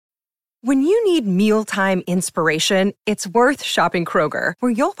When you need mealtime inspiration, it's worth shopping Kroger,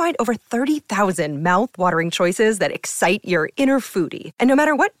 where you'll find over 30,000 mouth-watering choices that excite your inner foodie. And no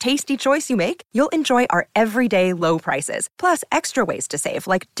matter what tasty choice you make, you'll enjoy our everyday low prices, plus extra ways to save,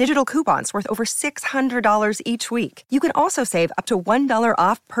 like digital coupons worth over $600 each week. You can also save up to $1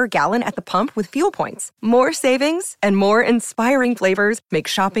 off per gallon at the pump with fuel points. More savings and more inspiring flavors make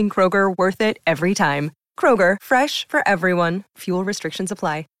shopping Kroger worth it every time. Kroger, fresh for everyone. Fuel restrictions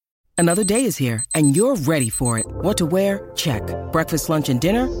apply. Another day is here, and you're ready for it. What to wear? Check. Breakfast, lunch, and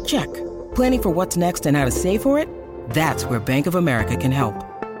dinner? Check. Planning for what's next and how to save for it? That's where Bank of America can help.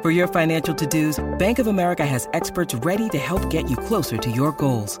 For your financial to-dos, Bank of America has experts ready to help get you closer to your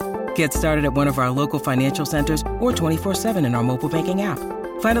goals. Get started at one of our local financial centers or 24/7 in our mobile banking app.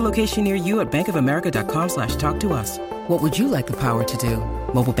 Find a location near you at bankofamerica.com/talktous. What would you like the power to do?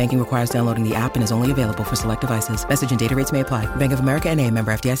 Mobile banking requires downloading the app and is only available for select devices. Message and data rates may apply. Bank of America N.A.,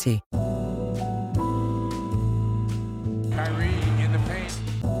 member FDIC. Kyrie in the paint.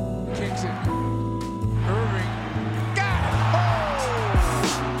 Kicks it. Irving. Got it. Oh!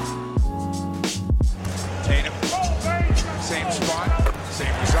 Tatum. Same spot.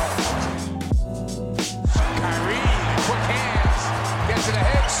 Same result. Kyrie. Quick hands. Gets it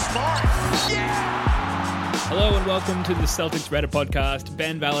ahead. Smart. Yeah! Hello and welcome to the Celtics Reddit podcast.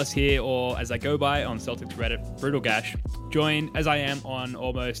 Ben Vallis here, or as I go by on Celtics Reddit, Brutal Gash. Joined, as I am on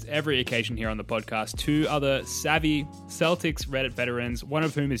almost every occasion here on the podcast, two other savvy Celtics Reddit veterans, one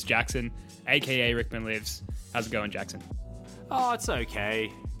of whom is Jackson, aka Rickman Lives. How's it going, Jackson? Oh, it's okay.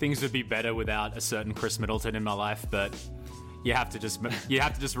 Things would be better without a certain Chris Middleton in my life, but you have to just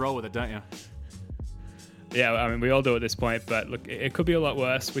roll with it, don't you? Yeah, I mean, we all do at this point, but look, it could be a lot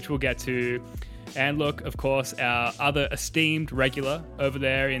worse, which we'll get to. And look, of course, our other esteemed regular over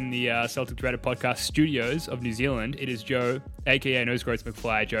there in the Celtics Reddit podcast studios of New Zealand, it is Joe, aka Nosegrowth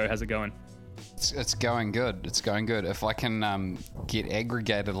McFly. Joe, how's it going? It's going good. It's going good. If I can get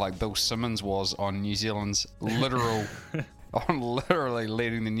aggregated like Bill Simmons was on New Zealand's literally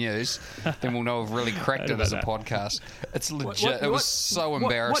leading the news, then we'll know I've really cracked it as a podcast. It's legit. It was so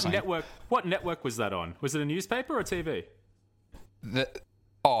embarrassing. What network was that on? Was it a newspaper or TV?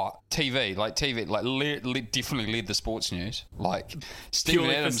 TV, definitely led the sports news. Like, Steven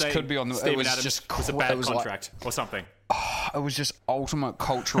Purely Adams could be on the... Steven Adams was a bad contract or something. It was just ultimate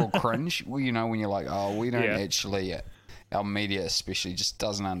cultural cringe. Well, you know, when you're like, we don't actually... Our media especially just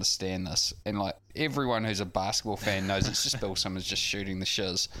doesn't understand this. And, like, everyone who's a basketball fan knows it's just Bill Simmons just shooting the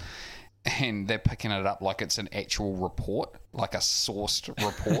shiz. And they're picking it up like it's an actual report, like a sourced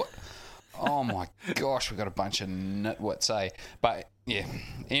report. Oh my gosh, we've got a bunch of nitwits, eh? But yeah,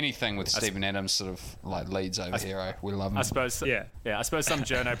 anything with Steven Adams sort of like leads over here, we love him. I suppose some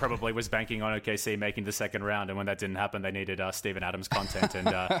journo probably was banking on OKC making the second round, and when that didn't happen, they needed Steven Adams content and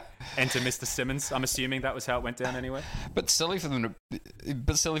enter Mr. Simmons. I'm assuming that was how it went down anyway. But silly for them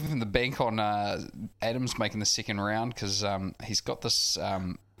to bank on Adams making the second round because he's got this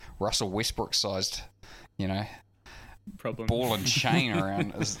Russell Westbrook sized, problem. Ball and chain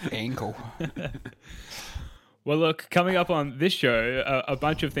around his ankle. Well, look, coming up on this show, a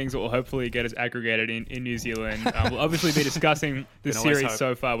bunch of things that will hopefully get us aggregated in New Zealand. We'll obviously be discussing the series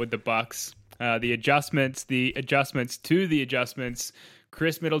so far with the Bucks, the adjustments to the adjustments,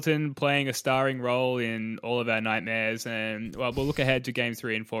 Chris Middleton playing a starring role in all of our nightmares, and we'll look ahead to Game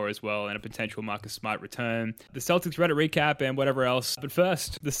 3 and 4 as well, and a potential Marcus Smart return, the Celtics Reddit recap, and whatever else. But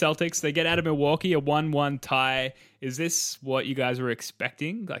first, the Celtics, they get out of Milwaukee, a 1-1 tie. Is this what you guys were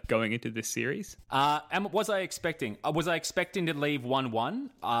expecting, like going into this series? Was I expecting to leave 1-1?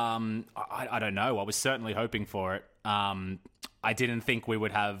 I don't know. I was certainly hoping for it. I didn't think we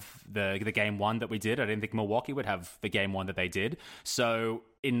would have the game one that we did. I didn't think Milwaukee would have the game one that they did. So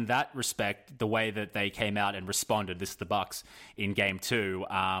in that respect, the way that they came out and responded, this is the Bucks in game two,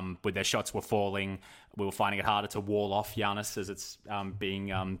 with their shots were falling, we were finding it harder to wall off Giannis, as it's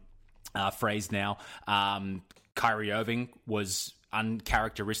being phrased now. Kyrie Irving was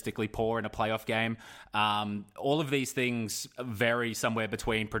uncharacteristically poor in a playoff game. All of these things vary somewhere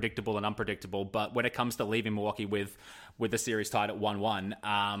between predictable and unpredictable, but when it comes to leaving Milwaukee with the series tied at 1-1,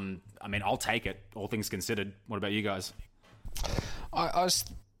 I mean, I'll take it, all things considered. What about you guys? I was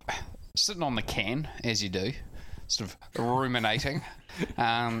sitting on the can, as you do, sort of ruminating.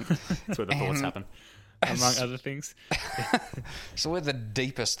 That's where the thoughts happen. Among other things. So where the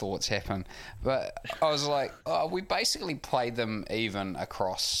deepest thoughts happen. But I was like, we basically played them even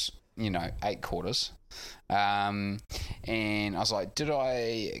across, 8 quarters. And I was like, did I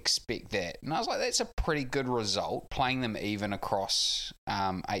expect that? And I was like, that's a pretty good result, playing them even across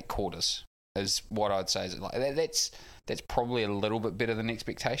 8 quarters is what I'd say. Is like that's that's probably a little bit better than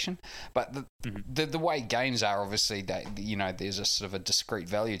expectation. But the way games are, obviously, there's a sort of a discrete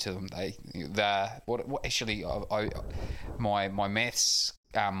value to them. My maths.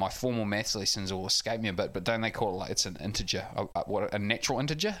 My formal maths lessons will escape me a bit, but don't they call it like it's an integer? A natural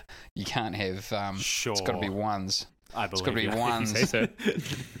integer? You can't have. Sure. It's got to be ones. I believe it's got to be ones. If you say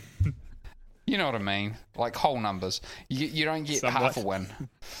so. You know what I mean? Like whole numbers. You don't get half a win.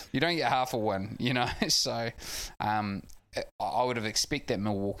 You don't get half a win. So I would have expected that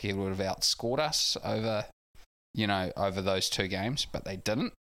Milwaukee would have outscored us over those two games, but they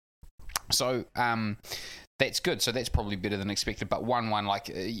didn't. So that's good. So that's probably better than expected. But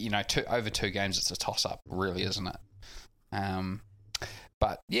 1-1, over 2 games, it's a toss-up, really, isn't it?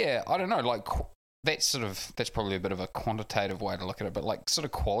 But yeah, I don't know. That's probably a bit of a quantitative way to look at it. But sort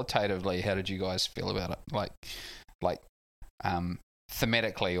of qualitatively, how did you guys feel about it?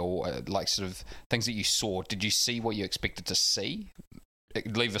 Thematically, or sort of things that you saw. Did you see what you expected to see?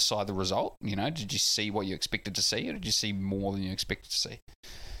 Leave aside the result. Did you see what you expected to see, or did you see more than you expected to see?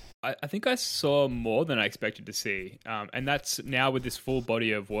 I think I saw more than I expected to see. And that's now with this full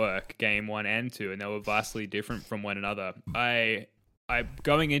body of work, game 1 and 2, and they were vastly different from one another. I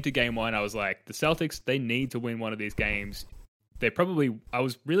going into game 1, I was like, the Celtics, they need to win one of these games. I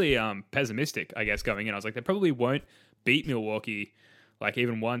was really pessimistic, I guess, going in. I was like, they probably won't beat Milwaukee,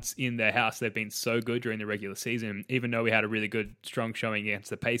 even once in their house. They've been so good during the regular season. Even though we had a really good, strong showing against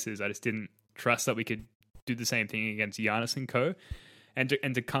the Pacers, I just didn't trust that we could do the same thing against Giannis and co. And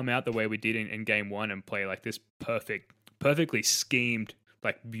to come out the way we did in game 1 and play this perfectly schemed,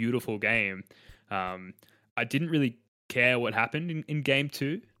 beautiful game. I didn't really care what happened in game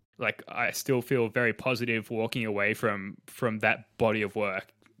 2. I still feel very positive walking away from that body of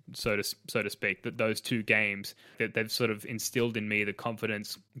work, so to speak. That those 2 games, that they've sort of instilled in me the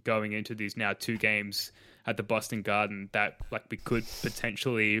confidence going into these now 2 games at the Boston Garden that we could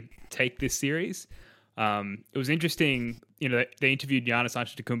potentially take this series. It was interesting, they interviewed Giannis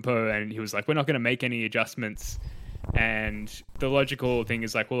Antetokounmpo and he was like, we're not going to make any adjustments. And the logical thing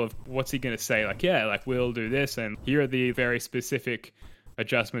is what's he going to say? We'll do this and here are the very specific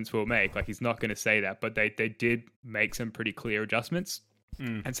adjustments we'll make. He's not going to say that, but they did make some pretty clear adjustments.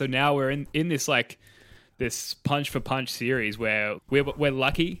 And so now we're in this this punch for punch series where we're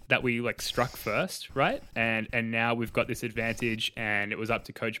lucky that we struck first, right? And now we've got this advantage, and it was up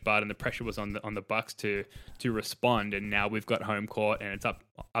to Coach Bud, and the pressure was on the Bucks to respond. And now we've got home court, and it's up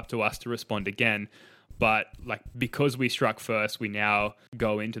to us to respond again. But because we struck first, we now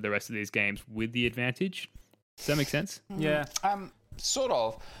go into the rest of these games with the advantage. Does that make sense? Yeah. Sort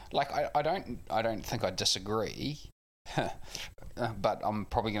of. I don't think I disagree. But I'm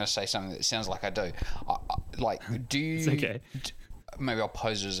probably going to say something that sounds like I do. Do you... It's okay. Maybe I'll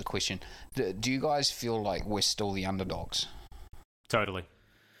pose it as a question. Do you guys feel like we're still the underdogs? Totally.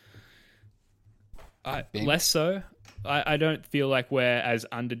 Less so. I don't feel like we're as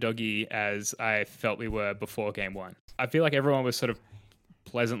underdoggy as I felt we were before game 1. I feel like everyone was sort of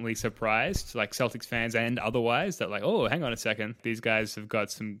pleasantly surprised, Celtics fans and otherwise, that oh, hang on a second, these guys have got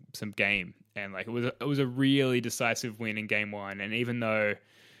some game. And it was a really decisive win in game 1. And even though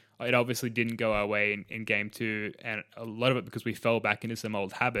it obviously didn't go our way in game 2, and a lot of it because we fell back into some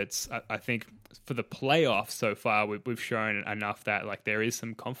old habits, I think for the playoffs so far, we've shown enough that there is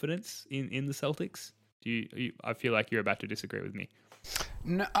some confidence in the Celtics. I feel like you're about to disagree with me.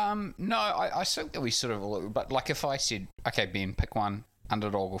 No, I think that we sort of, but if I said, okay, Ben, pick one,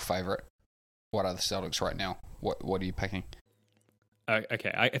 underdog or favourite, what are the Celtics right now? What are you picking?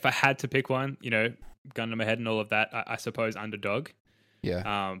 Okay, if I had to pick one, gun to my head and all of that, I suppose underdog.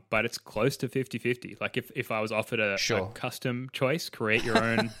 Yeah. But it's close to 50-50. If I was offered a custom choice, create your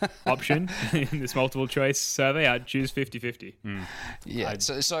own option in this multiple choice survey, I'd choose 50-50. Yeah.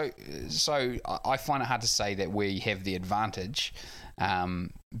 So I find it hard to say that we have the advantage,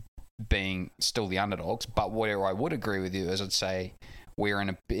 being still the underdogs. But where I would agree with you is, I'd say we're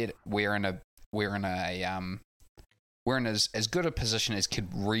in as good a position as could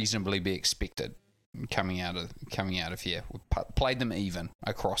reasonably be expected coming out of here. We played them even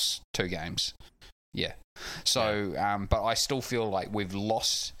across 2 games. Yeah. So, but I still feel like we've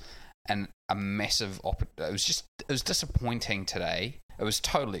lost a massive. It was disappointing today. It was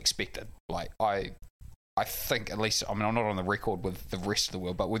totally expected. I think, at least, I'm not on the record with the rest of the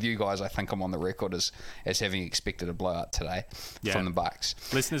world, but with you guys, I think I'm on the record as having expected a blowout today from the Bucks.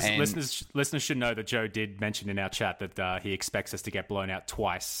 Listeners should know that Joe did mention in our chat that he expects us to get blown out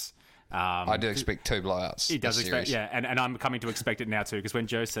twice I do expect 2 blowouts. He does expect, yeah, and I'm coming to expect it now too, because when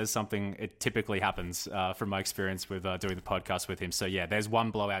Joe says something, it typically happens from my experience with doing the podcast with him. So yeah, there's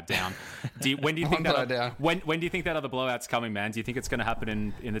 1 blowout down. When do you think when do you think that other blowout's coming, man? Do you think it's going to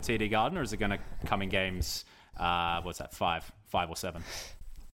happen in the TD Garden, or is it going to come in games? What's that? 5 or 7?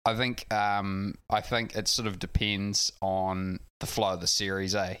 I think it sort of depends on the flow of the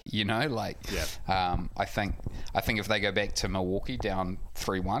series, you know, like I think if they go back to Milwaukee down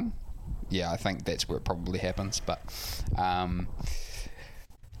 3-1, I think that's where it probably happens. But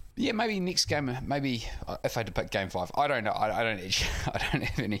maybe next game, maybe if I had to pick game 5, I don't know. I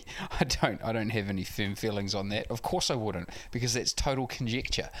don't have any firm feelings on that. Of course I wouldn't, because that's total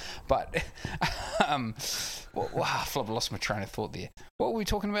conjecture. But I've lost my train of thought there. What were we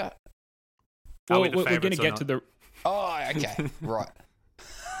talking about? Well, we're going to get to the... Oh, okay, right.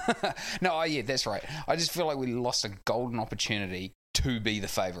 No, that's right. I just feel like we lost a golden opportunity to be the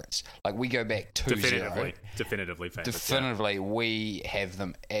favourites. Like, we go back 2-0. Definitively favourites. Definitively, we have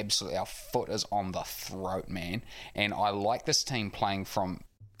them absolutely. Our foot is on the throat, man. And I like this team playing from...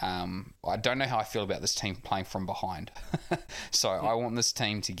 I don't know how I feel about this team playing from behind. So I want this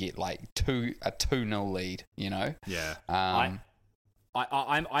team to get like a 2-0 lead, you know? Yeah.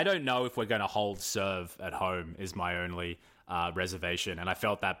 I don't know if we're going to hold serve at home is my only reservation, and I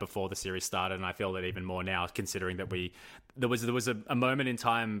felt that before the series started, and I feel that even more now, considering that there was a moment in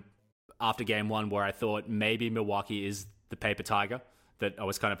time after game 1 where I thought maybe Milwaukee is the paper tiger that I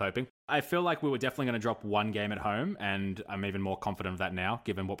was kind of hoping. I feel like we were definitely going to drop 1 game at home, and I'm even more confident of that now,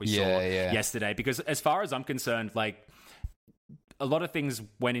 given what we saw yesterday. Because as far as I'm concerned, like, a lot of things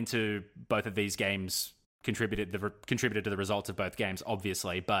went into both of these games, contributed to the results of both games,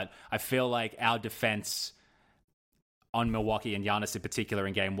 obviously. But I feel like our defense on Milwaukee and Giannis in particular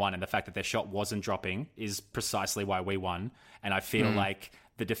in game 1, and the fact that their shot wasn't dropping, is precisely why we won. And I feel like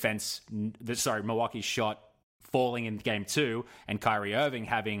Milwaukee's shot falling in game 2, and Kyrie Irving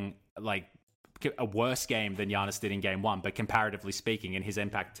having like a worse game than Giannis did in game 1, but comparatively speaking, in his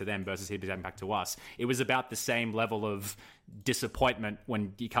impact to them versus his impact to us, it was about the same level of disappointment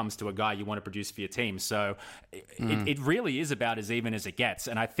when it comes to a guy you want to produce for your team. So it really is about as even as it gets.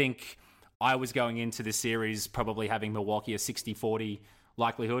 And I think I was going into this series probably having Milwaukee a 60-40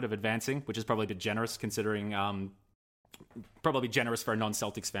 likelihood of advancing, which is probably a bit generous considering... probably generous for a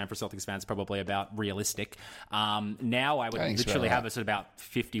non-Celtics fan. For Celtics fans, probably about realistic. Now I would literally have us at about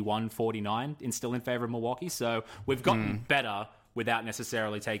 51-49 still in favor of Milwaukee. So we've gotten better without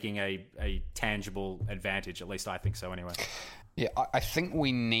necessarily taking a tangible advantage. At least I think so anyway. Yeah, I think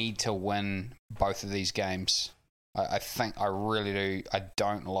we need to win both of these games. I really do. I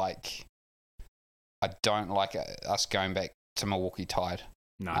don't like us going back to Milwaukee tied.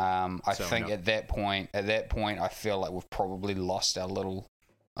 No, I think at that point, I feel like we've probably lost our little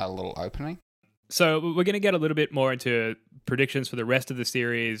opening. So we're going to get a little bit more into predictions for the rest of the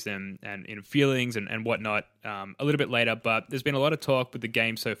series and feelings and whatnot a little bit later. But there's been a lot of talk with the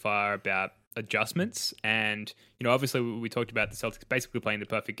game so far about adjustments, and obviously we talked about the Celtics basically playing the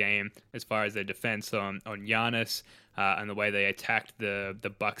perfect game as far as their defense on Giannis and the way they attacked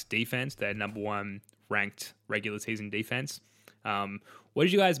the Bucks defense, their number 1 ranked regular season defense. What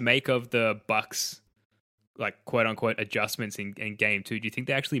did you guys make of the Bucks, like, quote-unquote adjustments in game 2? Do you think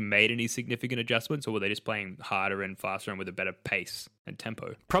they actually made any significant adjustments, or were they just playing harder and faster and with a better pace and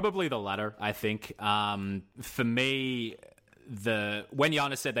tempo? Probably the latter, I think. For me, when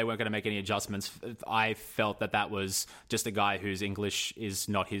Giannis said they weren't going to make any adjustments, I felt that was just a guy whose English is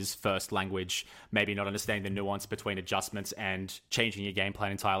not his first language, maybe not understanding the nuance between adjustments and changing your game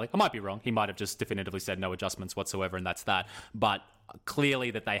plan entirely. I might be wrong. He might have just definitively said no adjustments whatsoever, and that's that. But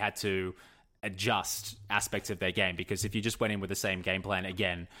clearly that they had to adjust aspects of their game, because if you just went in with the same game plan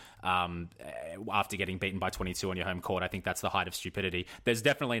again after getting beaten by 22 on your home court, I think that's the height of stupidity. There's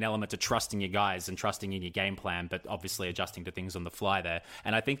definitely an element to trusting your guys and trusting in your game plan, but obviously adjusting to things on the fly there.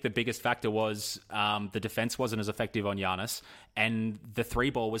 And I think the biggest factor was the defense wasn't as effective on Giannis, and the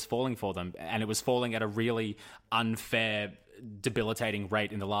 3-ball was falling for them, and it was falling at a really unfair, debilitating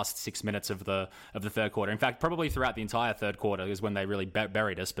rate in the last 6 minutes of the third quarter. In fact, probably throughout the entire third quarter is when they really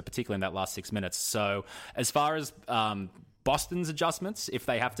buried us, but particularly in that last 6 minutes. So as far as Boston's adjustments, if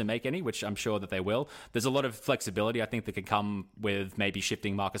they have to make any, which I'm sure that they will, there's a lot of flexibility I think that could come with maybe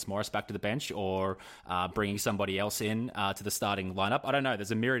shifting Marcus Morris back to the bench or bringing somebody else in to the starting lineup. I don't know.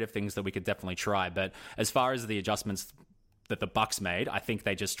 There's a myriad of things that we could definitely try. But as far as the adjustments that the Bucks made, I think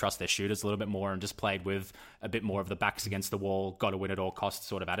they just trust their shooters a little bit more and just played with a bit more of the backs against the wall, got to win at all costs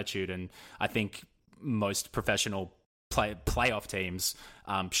sort of attitude. And I think most professional playoff teams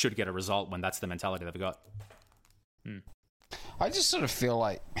should get a result when that's the mentality they've got. I just sort of feel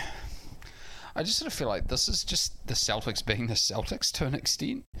like I just sort of feel like this is just the Celtics being the Celtics to an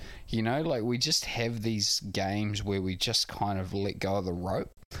extent. You know, like we just have these games where we just kind of let go of the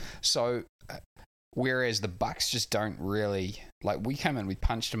rope. So, whereas the Bucks just don't really, like, we came in, we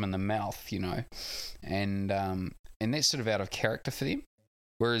punched them in the mouth, you know, and that's sort of out of character for them.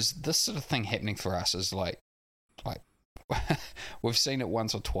 Whereas this sort of thing happening for us is like we've seen it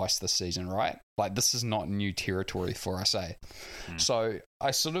once or twice this season, right? Like, this is not new territory for us, eh? So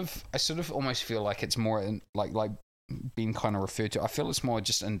I sort of almost feel like it's more like being kind of referred to. I feel it's more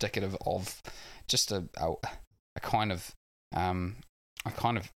just indicative of just a kind of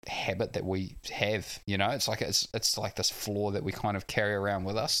habit that we have. You know, it's like this flaw that we kind of carry around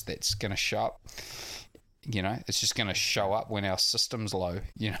with us that's going to show up. You know, it's just going to show up when our system's low.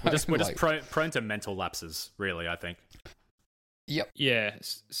 You know, we're just prone to mental lapses, really, I think. Yep. Yeah.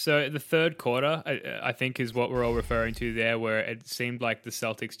 So the third quarter, I think, is what we're all referring to there, where it seemed like the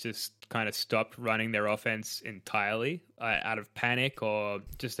Celtics just kind of stopped running their offense entirely out of panic or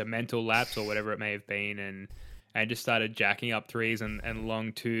just a mental lapse or whatever it may have been, and just started jacking up threes and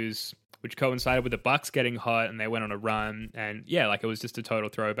long twos, which coincided with the Bucks getting hot and they went on a run. And yeah, like it was just a total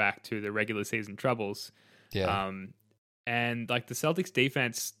throwback to the regular season troubles. Yeah. And like the Celtics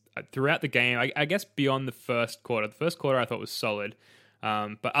defense throughout the game, I guess beyond the first quarter I thought was solid.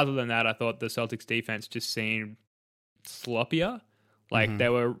 But other than that, I thought the Celtics defense just seemed sloppier. Like they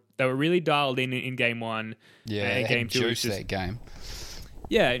were really dialed in game one. Yeah, and game two was just that game.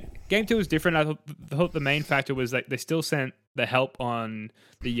 Yeah, game two was different. I thought the main factor was that they still sent the help on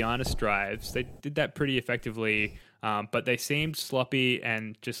the Giannis drives. They did that pretty effectively, but they seemed sloppy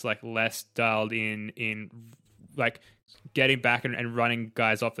and just like less dialed in like getting back and running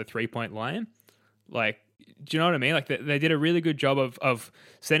guys off the 3-point line. Like, do you know what I mean? Like they did a really good job of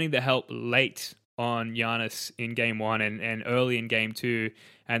sending the help late on Giannis in game one and early in game two,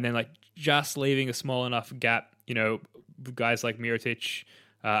 and then like just leaving a small enough gap, you know, guys like Mirotic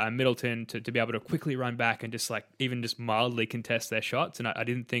and Middleton to be able to quickly run back and just like even just mildly contest their shots. And I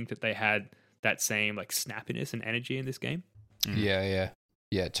didn't think that they had that same like snappiness and energy in this game. Yeah,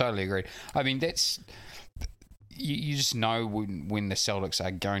 totally agreed. I mean, that's you just know when the Celtics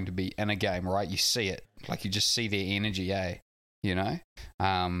are going to be in a game, right? You see it, like you just see their energy, eh? You know,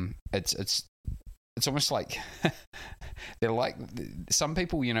 it's almost like they're like some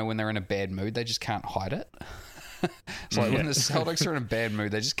people, you know, when they're in a bad mood, they just can't hide it. It's like when the Celtics are in a bad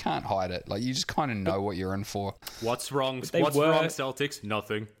mood, they just can't hide it. Like you just kind of know what you're in for. What's wrong? What's wrong, Celtics?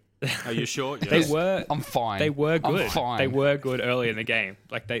 Nothing. Are you sure? Yes. I'm fine. They were good. I'm fine. They were good early in the game.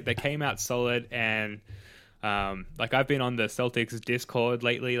 Like they came out solid, and like I've been on the Celtics Discord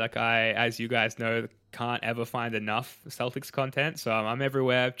lately. Like as you guys know, can't ever find enough Celtics content. So I'm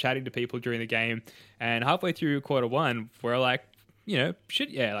everywhere chatting to people during the game. And halfway through quarter one, we're like, you know,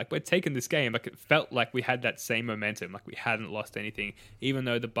 like we're taking this game. Like it felt like we had that same momentum. Like we hadn't lost anything, even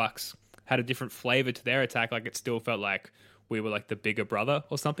though the Bucks had a different flavor to their attack. Like it still felt like we were like the bigger brother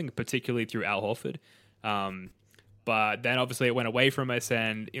or something, particularly through Al Horford. But then obviously it went away from us,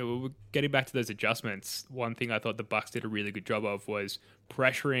 and we were getting back to those adjustments. One thing I thought the Bucks did a really good job of was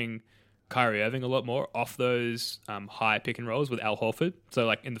pressuring Kyrie Irving a lot more off those high pick and rolls with Al Horford. So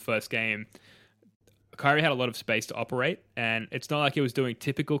like in the first game, Kyrie had a lot of space to operate, and it's not like he was doing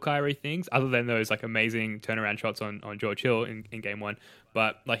typical Kyrie things other than those like amazing turnaround shots on George Hill in game one.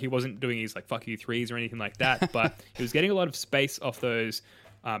 But like he wasn't doing these like fuck you threes or anything like that. But he was getting a lot of space off those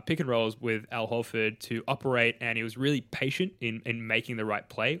pick and rolls with Al Horford to operate, and he was really patient in making the right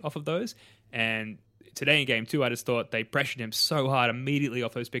play off of those. And today in game two, I just thought they pressured him so hard immediately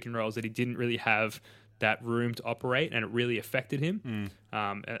off those pick and rolls that he didn't really have that room to operate, and it really affected him.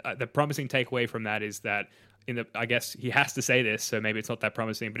 The promising takeaway from that is that I guess he has to say this, so maybe it's not that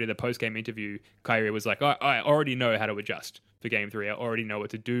promising, but in the post-game interview, Kyrie was like, I already know how to adjust for game three. I already know what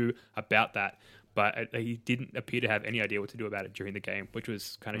to do about that. But he didn't appear to have any idea what to do about it during the game, which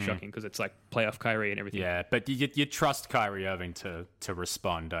was kind of shocking because it's like playoff Kyrie and everything. Yeah, but you trust Kyrie Irving to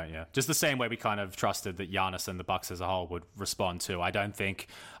respond, don't you? Just the same way we kind of trusted that Giannis and the Bucks as a whole would respond to. I don't think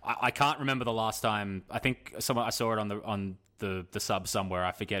I can't remember the last time. I think I saw it on the sub somewhere.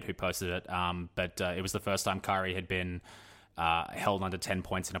 I forget who posted it. But it was the first time Kyrie had been held under 10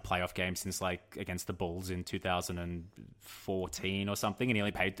 points in a playoff game since like against the Bulls in 2014 or something, and he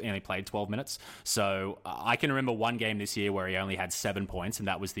only played 12 minutes. So I can remember one game this year where he only had 7 points, and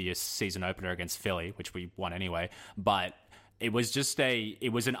that was the season opener against Philly, which we won anyway. But it was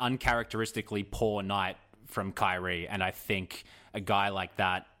an uncharacteristically poor night from Kyrie, and I think a guy like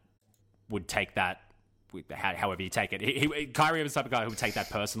that would take that however you take it. Kyrie was the type of guy who would take that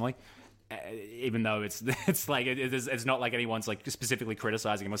personally. even though it's like it's not like anyone's like specifically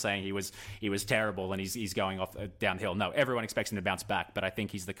criticizing him or saying he was terrible and he's going off downhill. No, everyone expects him to bounce back, but I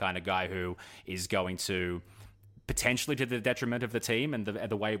think he's the kind of guy who is going to, potentially to the detriment of the team and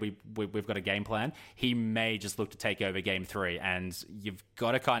the way we've got a game plan, he may just look to take over game 3, and you've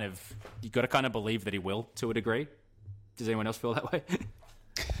got to kind of believe that he will, to a degree. Does anyone else feel that way?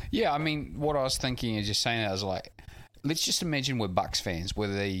 Yeah, I mean, what I was thinking is just saying that, I was like, let's just imagine we're Bucks fans, we're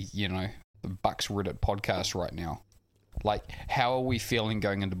the Bucks Reddit podcast right now. Like, how are we feeling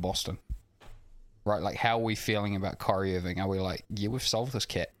going into Boston? Right, like, how are we feeling about Kyrie Irving? Are we like, yeah, we've solved this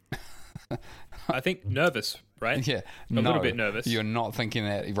cat? I think nervous, right? Yeah, a little bit nervous. You're not thinking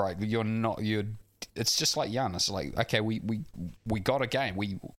that, right? You're not. It's just like Giannis. Like, okay, we got a game.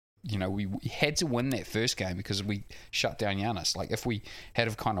 We had to win that first game because we shut down Giannis. Like, if we had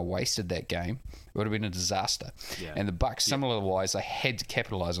have kind of wasted that game, it would have been a disaster. Yeah. And the Bucks, similar-wise, they had to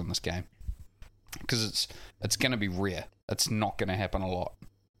capitalize on this game because it's going to be rare. It's not going to happen a lot.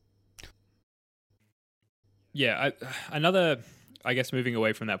 Yeah, I guess moving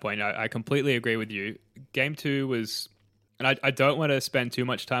away from that point, I completely agree with you. Game 2 was, and I don't want to spend too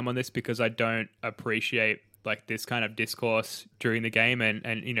much time on this because I don't appreciate like this kind of discourse during the game, and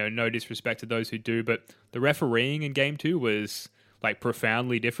no disrespect to those who do, but the refereeing in Game 2 was like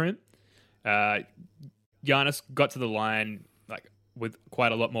profoundly different. Giannis got to the line like with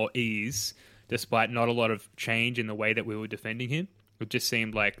quite a lot more ease, despite not a lot of change in the way that we were defending him. It just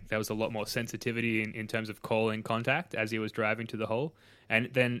seemed like there was a lot more sensitivity in terms of calling contact as he was driving to the hole.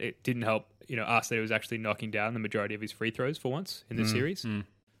 And then it didn't help, us that he was actually knocking down the majority of his free throws for once in this series.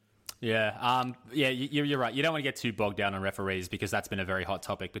 Yeah. You're right. You don't want to get too bogged down on referees because that's been a very hot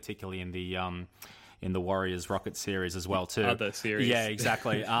topic, particularly in the Warriors Rockets series as well too. Other series. Yeah,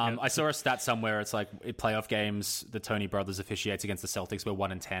 exactly. I saw a stat somewhere. It's like in playoff games, the Tony brothers officiates against the Celtics were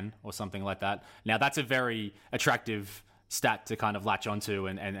 1-10 or something like that. Now that's a very attractive stat to kind of latch onto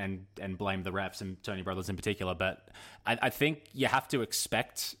and blame the refs and Tony brothers in particular. But I think you have to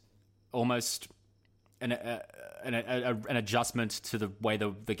expect almost an adjustment to the way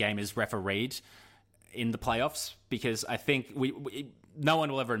the game is refereed in the playoffs, because I think no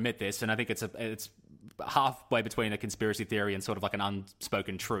one will ever admit this, and I think it's halfway between a conspiracy theory and sort of like an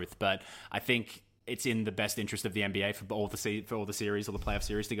unspoken truth. But I think it's in the best interest of the NBA for all the series or the playoff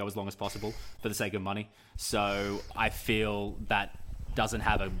series to go as long as possible for the sake of money. So I feel that doesn't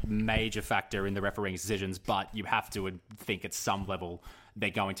have a major factor in the refereeing decisions, but you have to think at some level they're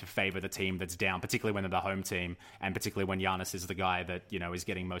going to favor the team that's down, particularly when they're the home team, and particularly when Giannis is the guy that is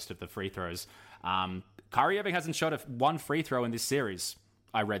getting most of the free throws. Kyrie Irving hasn't shot one free throw in this series,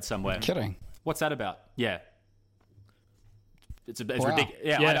 I read somewhere. You're kidding. What's that about? Yeah. It's ridiculous.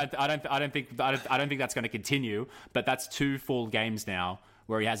 Yeah, yeah. I don't think that's going to continue. But that's 2 full games now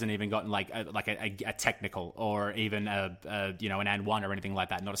where he hasn't even gotten like a technical or even an and one or anything like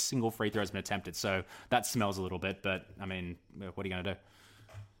that. Not a single free throw has been attempted. So that smells a little bit. But I mean, what are you going to do?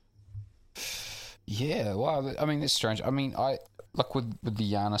 Yeah, well, I mean, it's strange. I mean, with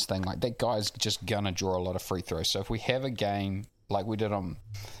the Giannis thing, like that guy's just gonna draw a lot of free throws. So if we have a game like we did on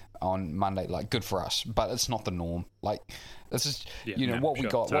Monday, like good for us, but it's not the norm. Like this is what we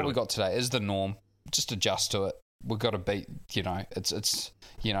got. Totally. What we got today is the norm. Just adjust to it. We've got to beat. It's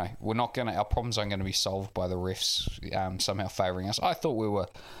we're not gonna. Our problems aren't going to be solved by the refs somehow favouring us. I thought we were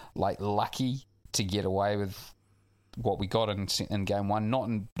like lucky to get away with what we got in game 1,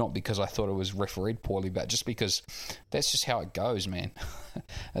 not because I thought it was refereed poorly, but just because that's just how it goes, man.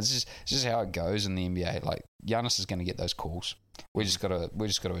 It's just how it goes in the NBA. Like Giannis is going to get those calls. We just got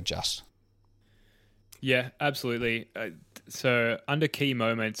to adjust. Yeah, absolutely. So under key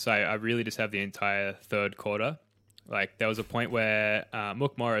moments, I really just have the entire third quarter. Like there was a point where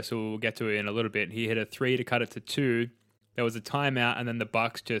Mook Morris, who we'll get to in a little bit, he hit a 3 to cut it to 2. There was a timeout, and then the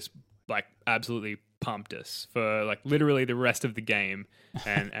Bucks just like absolutely pumped us for like literally the rest of the game,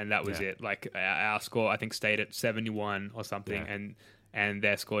 and that was it. Like our score I think stayed at 71 or something, and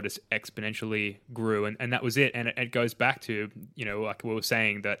their score just exponentially grew, and that was it. And it goes back to like we were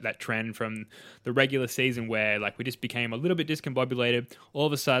saying, that trend from the regular season where like we just became a little bit discombobulated. All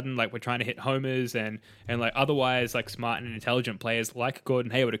of a sudden, like we're trying to hit homers and like otherwise like smart and intelligent players like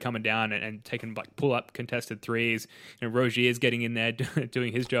Gordon Hayward are coming down and taking like pull up contested threes, and Rozier's getting in there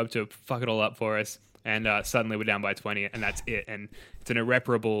doing his job to fuck it all up for us. And suddenly we're down by 20, and that's it. And it's an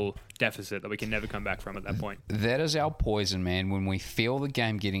irreparable deficit that we can never come back from at that point. That is our poison, man. When we feel the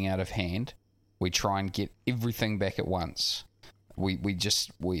game getting out of hand, we try and get everything back at once. We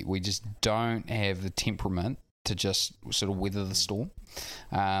just don't have the temperament to just sort of weather the storm.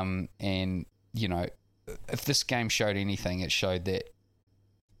 And if this game showed anything, it showed that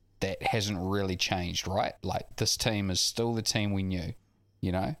that hasn't really changed, right? Like, this team is still the team we knew,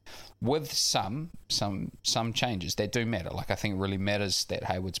 you know, with some changes that do matter. Like, I think it really matters that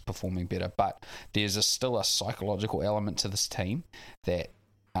Hayward's performing better, but there's still a psychological element to this team that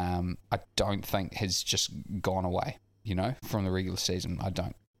I don't think has just gone away, you know, from the regular season. I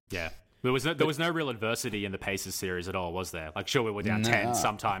don't. Yeah. There was no real adversity in the Pacers series at all, was there? Like, sure, we were down 10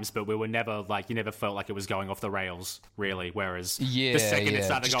 sometimes, but we were never, like, you never felt like it was going off the rails, really. Whereas the second it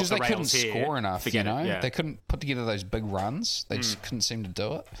started to go off the rails here, they couldn't score enough, you know? Yeah. They couldn't put together those big runs. They just couldn't seem to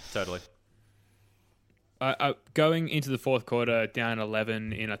do it. Totally. Going into the fourth quarter, down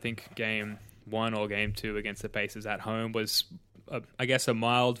 11 in, I think, game 1 or game 2 against the Pacers at home was, I guess, a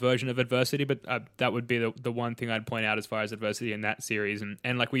mild version of adversity, but that would be the one thing I'd point out as far as adversity in that series.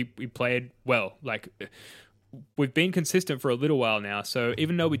 And like, we played well. Like, we've been consistent for a little while now, so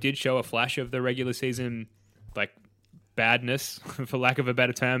even though we did show a flash of the regular season, like, badness, for lack of a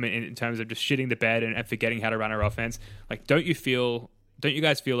better term, in terms of just shitting the bed and forgetting how to run our offense, like, don't you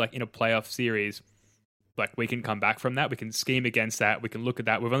guys feel like in a playoff series, like, we can come back from that, we can scheme against that, we can look at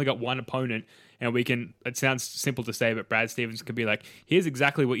that, we've only got one opponent, and we can, it sounds simple to say, but Brad Stevens could be like, here's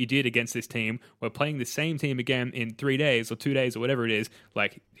exactly what you did against this team, we're playing the same team again in 3 days or 2 days or whatever it is,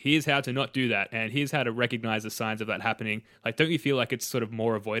 like, here's how to not do that, and here's how to recognize the signs of that happening. Like, don't you feel like it's sort of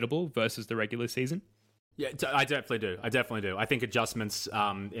more avoidable versus the regular season? Yeah, I definitely do. I think adjustments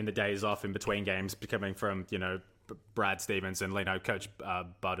in the days off in between games, coming from, you know, Brad Stevens and, you know, Coach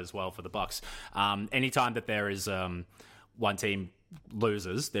Bud as well for the Bucks. Anytime that there is one team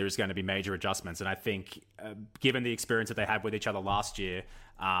loses, there is going to be major adjustments. And I think given the experience that they had with each other last year,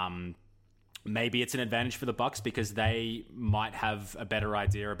 maybe it's an advantage for the Bucks because they might have a better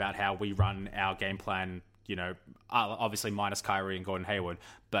idea about how we run our game plan, you know, obviously minus Kyrie and Gordon Hayward,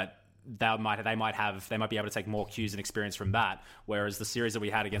 but they might be able to take more cues and experience from that. Whereas the series that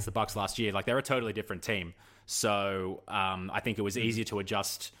we had against the Bucks last year, like, they're a totally different team. So I think it was easier to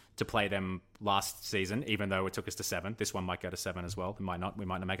adjust to play them last season, even though it took us to 7. This one might go to 7 as well. It might not. We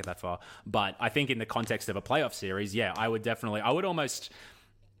might not make it that far. But I think in the context of a playoff series, yeah, I wouldn't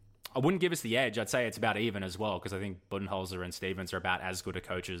give us the edge. I'd say it's about even as well, because I think Budenholzer and Stevens are about as good a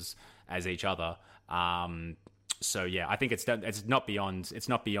coaches as each other. So yeah, I think it's not beyond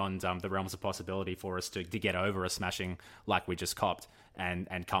the realms of possibility for us to get over a smashing like we just copped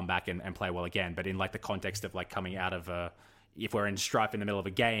and come back and play well again. But in, like, the context of, like, coming out of if we're in strife in the middle of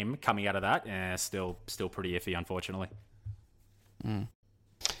a game, coming out of that, still pretty iffy, unfortunately.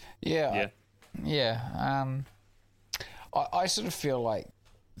 Yeah. I sort of feel like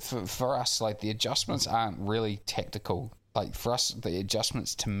for us, like, the adjustments aren't really tactical. Like, for us, the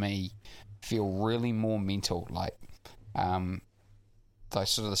adjustments to me feel really more mental, like those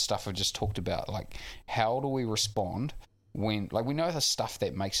sort of the stuff I just talked about. Like, how do we respond when, like, we know the stuff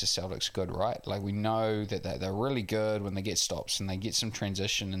that makes the Celtics good, right? Like, we know that they're really good when they get stops and they get some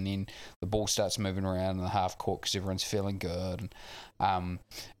transition, and then the ball starts moving around in the half court because everyone's feeling good. And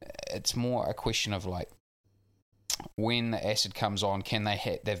it's more a question of, like, when the acid comes on, can they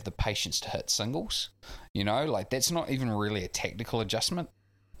have the patience to hit singles? You know, like, that's not even really a tactical adjustment.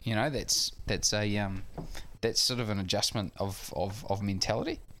 You know, that's sort of an adjustment of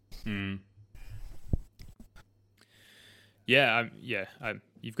mentality. Yeah,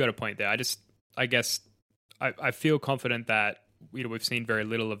 you've got a point there. I guess I feel confident that, you know, we've seen very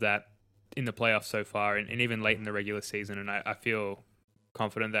little of that in the playoffs so far, and even late in the regular season, and I feel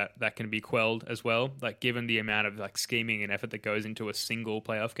confident that can be quelled as well. Like, given the amount of, like, scheming and effort that goes into a single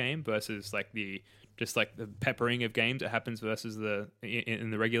playoff game versus, like, the peppering of games that happens versus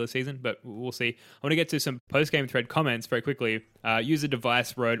in the regular season, but we'll see. I want to get to some post-game thread comments very quickly. User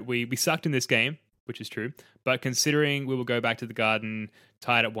Device wrote, we sucked in this game, which is true, but considering we will go back to the Garden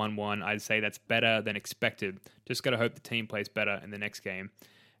tied at 1-1, I'd say that's better than expected. Just got to hope the team plays better in the next game.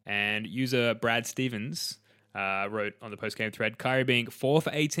 And user Brad Stevens wrote on the post-game thread, Kyrie being 4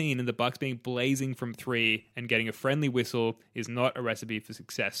 for 18 and the Bucks being blazing from 3 and getting a friendly whistle is not a recipe for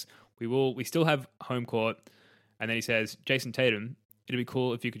success. We still have home court. And then he says, Jason Tatum, it'd be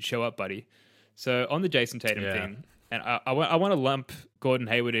cool if you could show up, buddy. So on the Jason Tatum thing, and I want to lump Gordon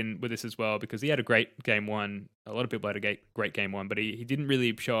Hayward in with this as well, because he had a great game 1. A lot of people had a great game 1, but he didn't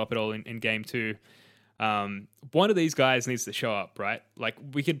really show up at all in game 2. One of these guys needs to show up, right? Like,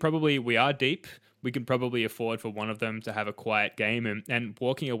 we are deep. We could probably afford for one of them to have a quiet game, and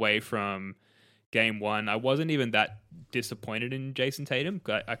walking away from game 1, I wasn't even that disappointed in Jason Tatum.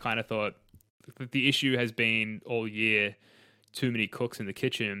 I kind of thought the issue has been all year too many cooks in the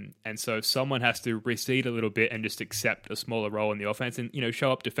kitchen, and so someone has to recede a little bit and just accept a smaller role in the offense and, you know,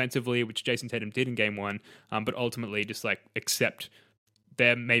 show up defensively, which Jason Tatum did in game 1, but ultimately just, like, accept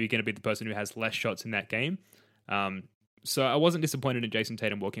they're maybe going to be the person who has less shots in that game. So I wasn't disappointed in Jason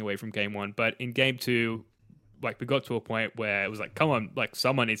Tatum walking away from game 1, but in game 2, like we got to a point where it was like, come on, like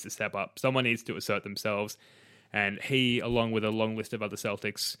someone needs to step up, someone needs to assert themselves. And he, along with a long list of other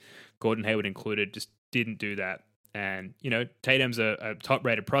Celtics, Gordon Hayward included, just didn't do that. And, you know, Tatum's a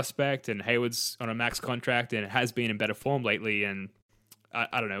top-rated prospect, and Hayward's on a max contract, and has been in better form lately. And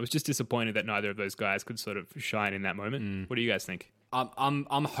I don't know, it was just disappointing that neither of those guys could sort of shine in that moment. What do you guys think?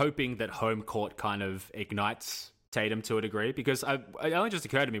 I'm hoping that home court kind of ignites Tatum to a degree, because it only just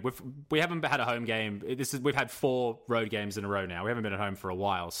occurred to me we haven't had a home game. We've had 4 road games in a row now. We haven't been at home for a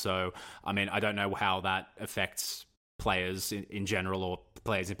while, so I mean, I don't know how that affects players in general or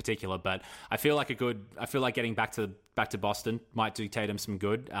players in particular, but I feel like getting back to Boston might do Tatum some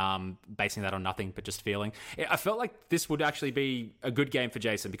good. Basing that on nothing but just feeling. I felt like this would actually be a good game for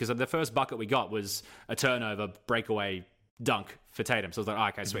Jason, because the first bucket we got was a turnover breakaway dunk for Tatum. So I was like, oh,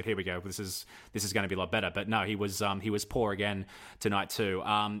 okay, sweet, here we go. This is going to be a lot better. But no, he was poor again tonight too.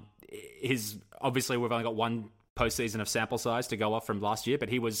 Obviously we've only got one postseason of sample size to go off from last year, but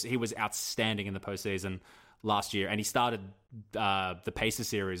he was outstanding in the postseason last year, and he started the Pacers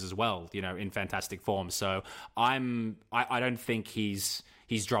series as well, you know, in fantastic form. So I don't think he's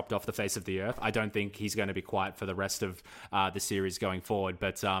dropped off the face of the earth. I don't think he's going to be quiet for the rest of the series going forward.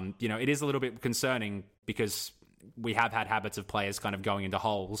 But you know, it is a little bit concerning, because we have had habits of players kind of going into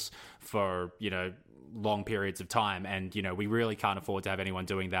holes for, you know, long periods of time, and you know, we really can't afford to have anyone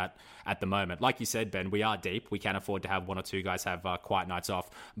doing that at the moment. Like you said, Ben, we are deep. We can afford to have 1 or 2 guys have quiet nights off,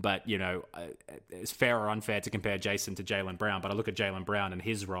 but you know, it's fair or unfair to compare Jason to Jaylen Brown, but I look at Jaylen Brown and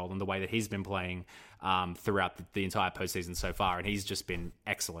his role and the way that he's been playing throughout the entire postseason so far, and he's just been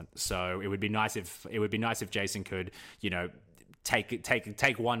excellent. So it would be nice if Jason could, you know,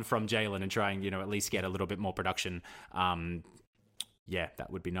 take one from Jaylen and try and, you know, at least get a little bit more production. Yeah,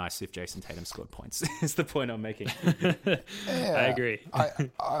 that would be nice if Jason Tatum scored points. Is the point I'm making. Yeah, I agree.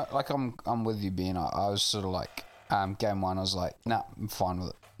 I'm with you, Ben. I was sort of like, game 1, I was like, nah, I'm fine with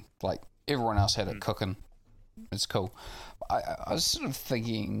it. Like, everyone else had it cooking. It's cool. I was sort of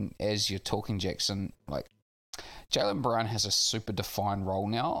thinking, as you're talking, Jackson, like, Jaylen Brown has a super defined role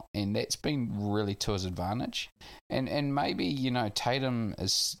now, and that's been really to his advantage. And maybe, you know, Tatum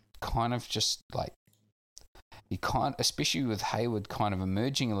is kind of just like, he can't, especially with Hayward kind of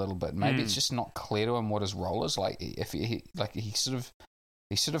emerging a little bit. Maybe it's just not clear to him what his role is. Like, if he sort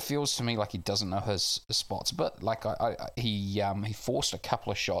of feels to me like he doesn't know his spots. But like he forced a couple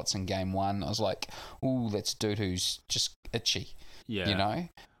of shots in game 1. I was like, ooh, that's a dude who's just itchy. Yeah, you know.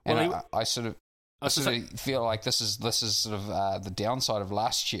 And well, I sort of feel like this is sort of the downside of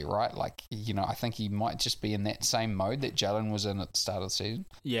last year, right? Like, you know, I think he might just be in that same mode that Jaylen was in at the start of the season.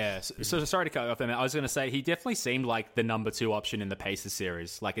 Yeah, so sorry to cut you off there, man. I was going to say, he definitely seemed like the number 2 option in the Pacers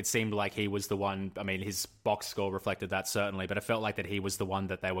series. Like, it seemed like he was the one. I mean, his box score reflected that, certainly, but it felt like that he was the one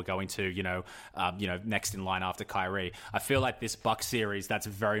that they were going to, you know, next in line after Kyrie. I feel like this Bucks series, that's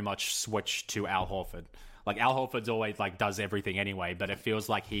very much switched to Al Horford. Like, Al Horford's always, like, does everything anyway, but it feels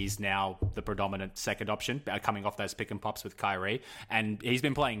like he's now the predominant second option, coming off those pick and pops with Kyrie, and he's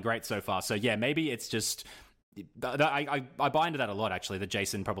been playing great so far. So, yeah, maybe it's just... I buy into that a lot, actually, that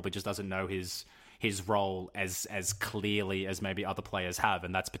Jason probably just doesn't know his role as clearly as maybe other players have,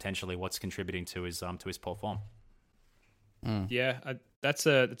 and that's potentially what's contributing to his poor form. Yeah, that's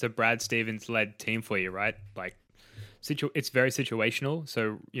a Brad Stevens-led team for you, right? Like, it's very situational.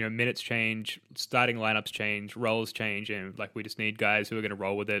 So, you know, minutes change, starting lineups change, roles change, and like we just need guys who are going to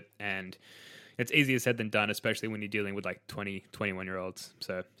roll with it. And it's easier said than done, especially when you're dealing with like 20, 21-year-olds.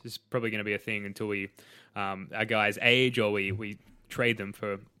 So this is probably going to be a thing until we our guys age, or we trade them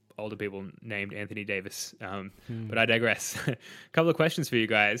for older people named Anthony Davis. But I digress. A couple of questions for you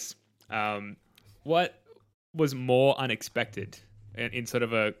guys. What was more unexpected in sort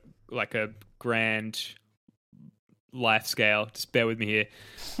of a grand life scale? Just bear with me here.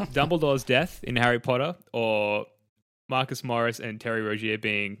 Dumbledore's death in Harry Potter, or Marcus Morris and Terry Rozier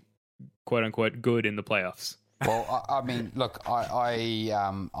being quote unquote good in the playoffs? Well, I mean, look,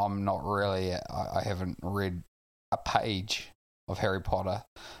 I'm not really. I haven't read a page of Harry Potter.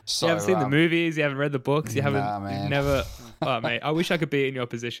 So, you haven't seen the movies. You haven't read the books. You haven't. Nah, man. Never. Oh, mate, I wish I could be in your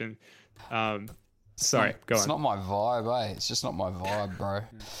position. Sorry, go on. It's not my vibe, eh? It's just not my vibe, bro.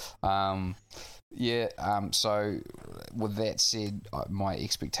 So with that said, my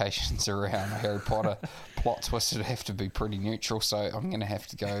expectations around Harry Potter plot twists would have to be pretty neutral, so I'm going to have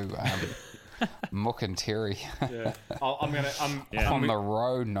to go Mook and Terry. Yeah. I'm on the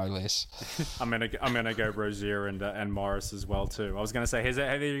road, no less. I'm gonna go Rozier and Morris as well too. I was gonna say,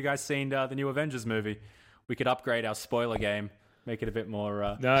 have you guys seen the new Avengers movie? We could upgrade our spoiler game Make it a bit more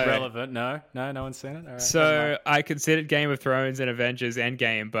relevant. No one's seen it. All right, so I considered Game of Thrones and Avengers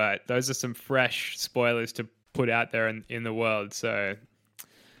Endgame, but those are some fresh spoilers to put out there in the world. So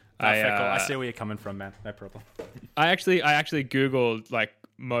I see where you're coming from, man. No problem. I actually Googled like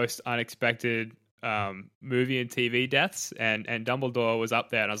most unexpected movie and TV deaths, and Dumbledore was up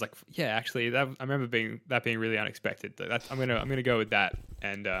there, and I was like, yeah, actually, I remember that being really unexpected. I'm gonna go with that,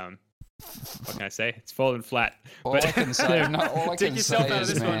 and what can I say? It's fallen flat. All I can say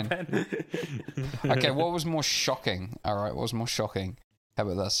is, man. Okay, what was more shocking? All right, what was more shocking? How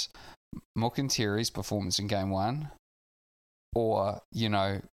about this? Mokinteri's performance in Game 1, or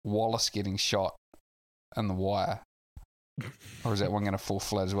Wallace getting shot in The Wire. Or is that one going to fall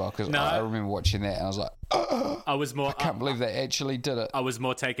flat as well? Because I remember watching that and I was like, I can't believe they actually did it. I was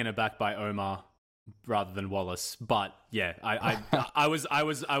more taken aback by Omar rather than Wallace, but yeah, I was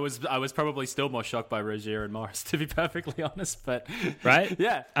probably still more shocked by Rozier and Morris, to be perfectly honest. But right,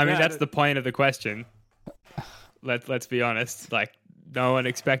 yeah, I mean that's the point of the question. Let's be honest. Like no one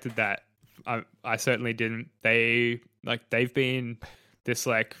expected that. I certainly didn't. They've been this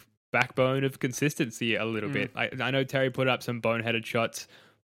like backbone of consistency a little bit. I know Terry put up some boneheaded shots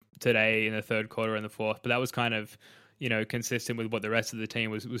today in the third quarter and the fourth, but that was kind of, consistent with what the rest of the team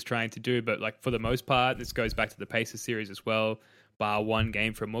was trying to do. But like for the most part, this goes back to the Pacers series as well, bar one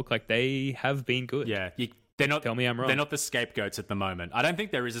game from Mook. Like they have been good. Yeah. They're not. Tell me I'm wrong. They're not the scapegoats at the moment. I don't think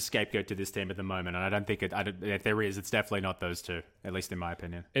there is a scapegoat to this team at the moment, and I don't think if there is, it's definitely not those two. At least in my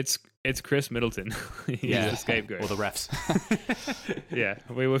opinion. It's Chris Middleton. He's the scapegoat. Or the refs. Yeah,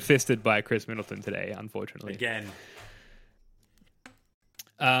 we were fisted by Chris Middleton today, unfortunately. Again.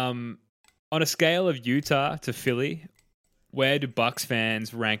 On a scale of Utah to Philly, where do Bucks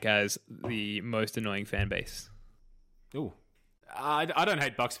fans rank as the most annoying fan base? Ooh, I don't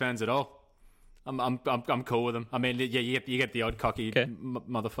hate Bucks fans at all. I'm cool with them. I mean, yeah, you get the odd cocky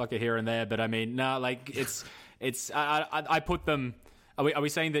motherfucker here and there, but I mean, I put them. Are we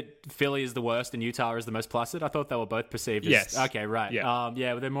saying that Philly is the worst and Utah is the most placid? I thought they were both perceived as... Yes. Okay, right. Yeah.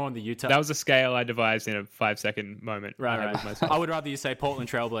 They're more on the Utah... That was a scale I devised in a 5-second moment. Right. I would rather you say Portland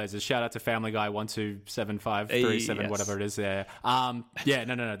Trailblazers. Shout out to Family Guy 1275337, whatever it is there. No.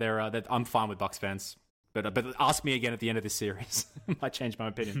 I'm fine with Bucks fans. But ask me again at the end of this series. Might change my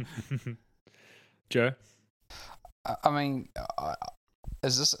opinion. Joe? I mean,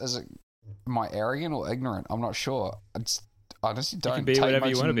 is it am I arrogant or ignorant? I'm not sure. I honestly don't take whatever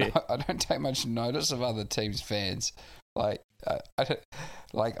much you want to be. I don't take much notice of other teams' fans. Like,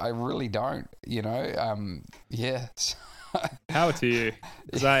 I really don't. Yeah. Power to you,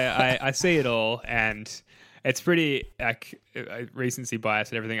 because I see it all, and it's pretty recency bias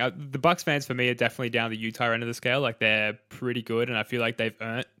and everything. The Bucks fans for me are definitely down the Utah end of the scale. Like they're pretty good, and I feel like they've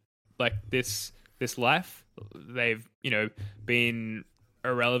earned like this life. They've been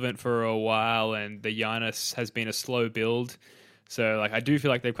irrelevant for a while, and the Giannis has been a slow build. So like I do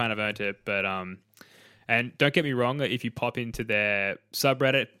feel like they've kind of earned it. But and don't get me wrong, if you pop into their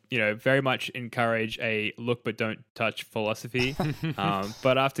subreddit, very much encourage a look but don't touch philosophy.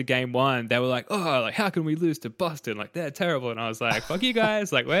 But after game one, they were like, oh, like how can we lose to Boston? Like they're terrible. And I was like, fuck you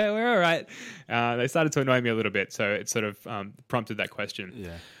guys. Like we're all right. They started to annoy me a little bit, so it sort of prompted that question.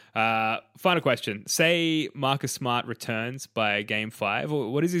 Yeah. Final question. Say Marcus Smart returns by game 5.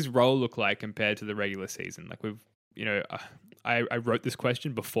 What does his role look like compared to the regular season? Like I wrote this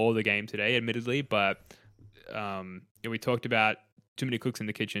question before the game today, admittedly, but we talked about too many cooks in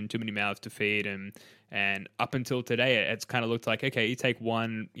the kitchen, too many mouths to feed, and up until today, it's kind of looked like, okay, you take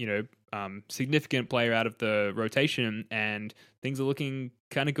one, significant player out of the rotation, and things are looking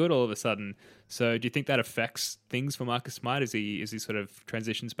kind of good all of a sudden. So, do you think that affects things for Marcus Smart as he sort of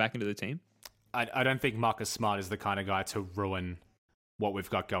transitions back into the team? I don't think Marcus Smart is the kind of guy to ruin what we've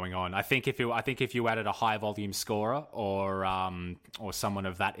got going on. I think if you added a high volume scorer or someone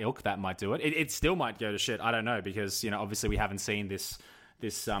of that ilk, that might do it. It still might go to shit. I don't know, because obviously we haven't seen this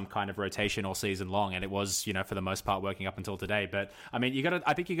kind of rotation all season long, and it was for the most part working up until today. But I mean,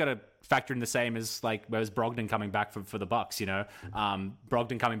 I think you got to factor in the same as like whereas Brogdon coming back for the Bucks.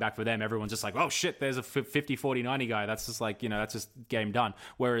 Brogdon coming back for them, everyone's just like, oh shit, there's a 50, 40, 90 guy. That's just like that's just game done.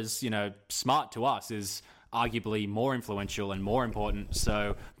 Whereas Smart to us is arguably more influential and more important.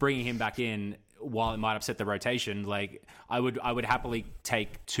 So bringing him back in, while it might upset the rotation, like I would happily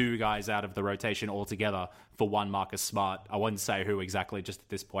take two guys out of the rotation altogether for one Marcus Smart. I wouldn't say who exactly just at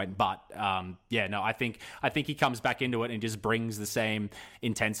this point, but I think he comes back into it and just brings the same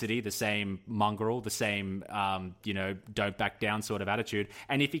intensity, the same mongrel, the same don't back down sort of attitude.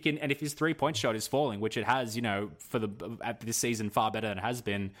 And if his 3-point shot is falling, which it has, at this season far better than it has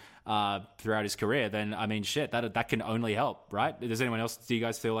been, throughout his career, then I mean, shit, that can only help, right? Does anyone else? Do you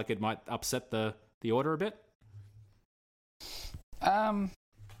guys feel like it might upset the order a bit? No,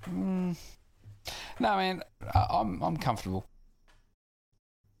 man, I'm comfortable.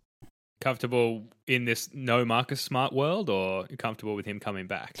 Comfortable in this no Marcus Smart world, or comfortable with him coming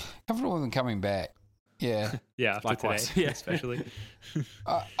back? Comfortable with him coming back. Yeah. Yeah, after Likewise. today, especially.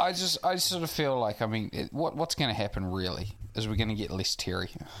 I sort of feel like, I mean, what's going to happen really is we're going to get less Terry.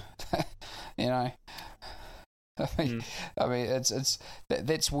 You know, I mean,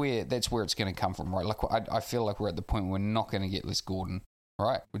 that's where it's going to come from, right? Like, I feel like we're at the point where we're not going to get less Gordon,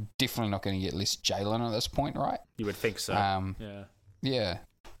 right? We're definitely not going to get less Jalen at this point, right? You would think so. Yeah.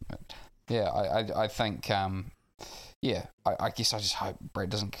 I think. I guess I just hope Brad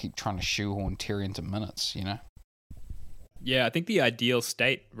doesn't keep trying to shoehorn Terry into minutes, you know? Yeah, I think the ideal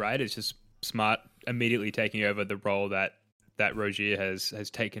state, right, is just Smart immediately taking over the role that Rozier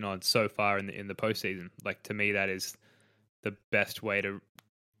has taken on so far in the postseason. Like, to me, that is the best way to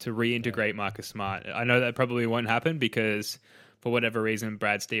reintegrate Marcus Smart. I know that probably won't happen because, for whatever reason,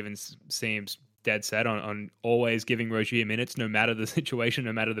 Brad Stevens seems dead set on always giving Rozier minutes, no matter the situation,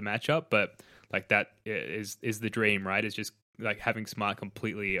 no matter the matchup, but like that is the dream, right? It's just like having Smart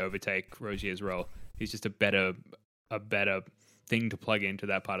completely overtake Rozier's role. He's just a better thing to plug into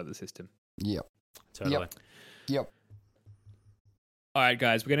that part of the system. Yep. Totally. Yep. All right,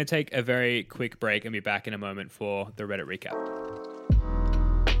 guys, we're going to take a very quick break and be back in a moment for the Reddit recap.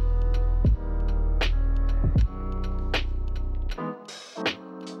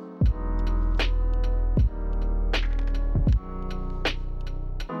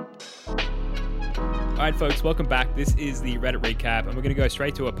 All right, folks, welcome back. This is the Reddit recap, and we're going to go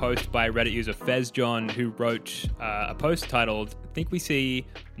straight to a post by Reddit user FezJohn, who wrote a post titled, "Think we see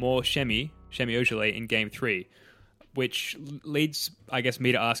more Semi Ojeleye in Game 3, which leads, I guess,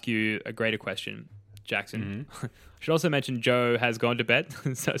 me to ask you a greater question, Jackson. Mm-hmm. I should also mention Joe has gone to bed,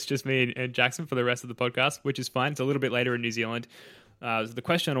 so it's just me and Jackson for the rest of the podcast, which is fine. It's a little bit later in New Zealand. So the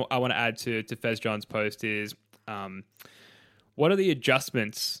question I want to add to FezJohn's post is, what are the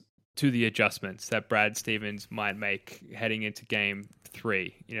adjustments to the adjustments that Brad Stevens might make heading into Game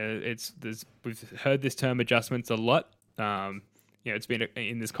 3? You know, we've heard this term adjustments a lot. It's been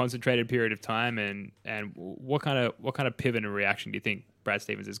in this concentrated period of time, and what kind of pivot and reaction do you think Brad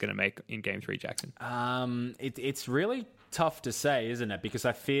Stevens is going to make in Game 3, Jackson? It's really tough to say, isn't it? Because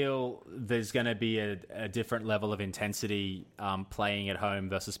I feel there's going to be a different level of intensity playing at home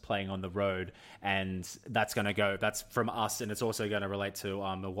versus playing on the road, and that's from us, and it's also going to relate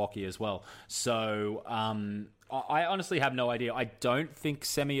to Milwaukee as well. So I honestly have no idea. I don't think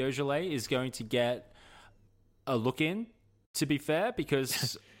Semi Ojeleye is going to get a look in, to be fair,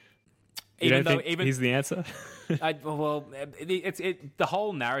 because he's the answer. The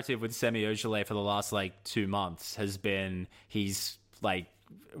whole narrative with Semi Ojeleye for the last 2 months has been he's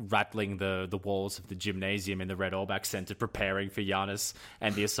rattling the walls of the gymnasium in the Red Auerbach Center, preparing for Giannis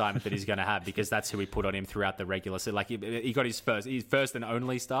and the assignment that he's going to have, because that's who we put on him throughout the regular. So he got his first and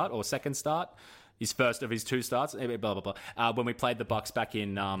only start, or second start. His first of his 2 starts, blah, blah, blah. When we played the Bucks back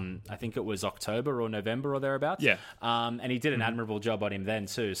in, I think it was October or November or thereabouts. Yeah. And he did an admirable job on him then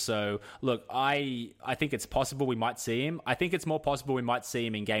too. So, look, I think it's possible we might see him. I think it's more possible we might see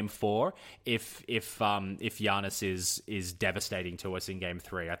him in Game 4 if Giannis is devastating to us in Game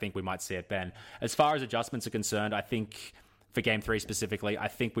 3. I think we might see it then. As far as adjustments are concerned, I think for Game 3 specifically, I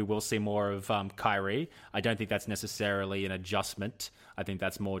think we will see more of Kyrie. I don't think that's necessarily an adjustment. I think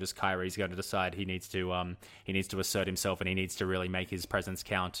that's more just Kyrie's going to decide he needs to assert himself, and he needs to really make his presence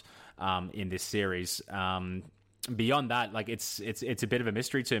count in this series. Beyond that, it's a bit of a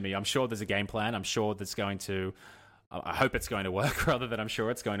mystery to me. I'm sure there's a game plan. I'm sure that's going to. I hope it's going to work, rather than I'm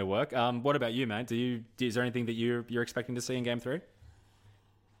sure it's going to work. What about you, man? Is there anything that you're expecting to see in Game 3?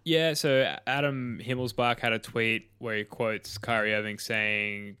 Yeah, so Adam Himmelsbach had a tweet where he quotes Kyrie Irving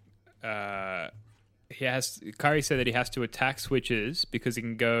saying, Kyrie said that he has to attack switches because he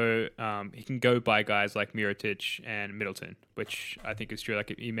can go by guys like Mirotic and Middleton, which I think is true.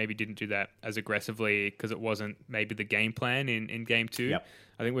 Like, he maybe didn't do that as aggressively because it wasn't maybe the game plan in Game 2. Yep.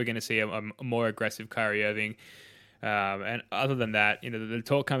 I think we're going to see a more aggressive Kyrie Irving. And other than that, the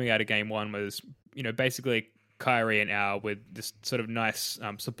talk coming out of Game 1 was, basically Kyrie and Al with this sort of nice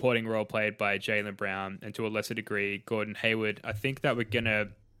supporting role played by Jaylen Brown, and to a lesser degree Gordon Hayward. I think that we're going to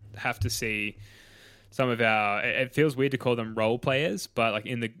have to see some of it feels weird to call them role players, but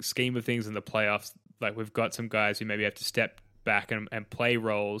in the scheme of things in the playoffs, we've got some guys who maybe have to step back and play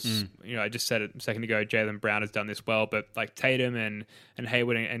roles. I just said it a second ago, Jaylen Brown has done this well, but Tatum and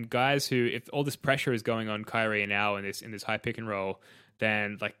Hayward and guys who, if all this pressure is going on Kyrie and Al in this high pick and roll,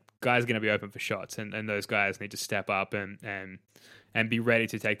 then guys are going to be open for shots, and those guys need to step up and be ready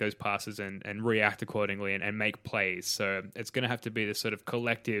to take those passes and react accordingly and make plays. So it's going to have to be this sort of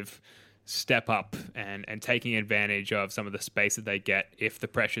collective step up and taking advantage of some of the space that they get if the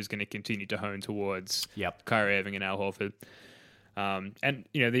pressure is going to continue to hone towards Kyrie Irving and Al Horford. And,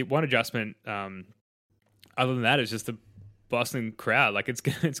 the one adjustment other than that is just the Boston crowd. Like, it's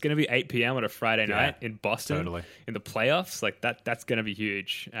going to be 8 p.m. on a Friday night in Boston in the playoffs. Like, that's going to be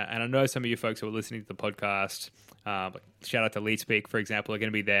huge. And I know some of you folks who are listening to the podcast, shout out to Lead Speak, for example, are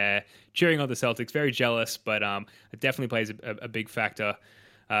going to be there cheering on the Celtics. Very jealous, but it definitely plays a big factor.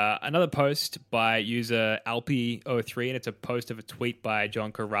 Another post by user Alpi03, and it's a post of a tweet by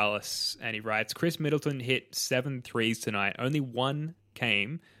John Corrales, and he writes, Chris Middleton hit 7 threes tonight. Only one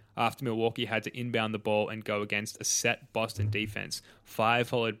came after Milwaukee had to inbound the ball and go against a set Boston defense. 5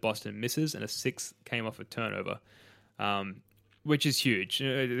 followed Boston misses, and a 6th came off a turnover, which is huge.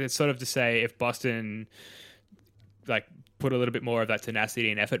 It's sort of to say if Boston put a little bit more of that tenacity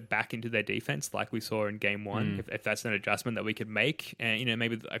and effort back into their defense, like we saw in Game 1, if that's an adjustment that we could make, and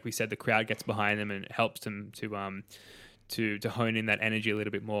maybe like we said, the crowd gets behind them and helps them to hone in that energy a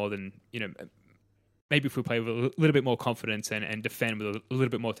little bit more. Than maybe if we play with a little bit more confidence and defend with a little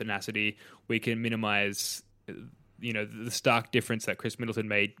bit more tenacity, we can minimize the stark difference that Chris Middleton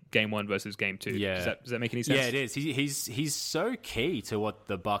made Game 1 versus Game 2. Yeah. Does that make any sense? Yeah, it is. He's so key to what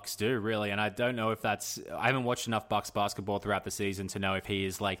the Bucks do, really. And I don't know if I haven't watched enough Bucks basketball throughout the season to know if he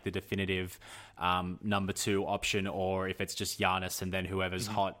is like the definitive number 2 option, or if it's just Giannis and then whoever's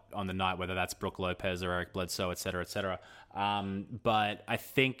hot on the night, whether that's Brook Lopez or Eric Bledsoe, et cetera, et cetera. But I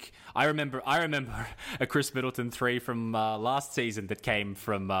think I remember a Chris Middleton 3 from last season that came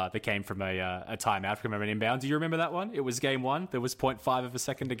from a timeout from an inbound. Do you remember that one? It was Game 1. There was 0.5 of a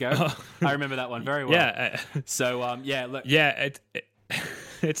second to go. I remember that one very well. Yeah. So look. Yeah,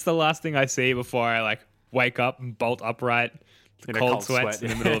 it's the last thing I see before I wake up and bolt upright. The cold sweats in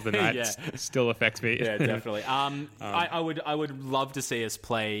the middle of the night still affects me. Yeah, definitely. I would love to see us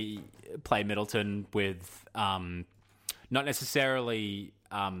play Middleton with not necessarily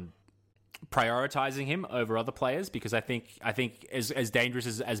prioritizing him over other players, because I think as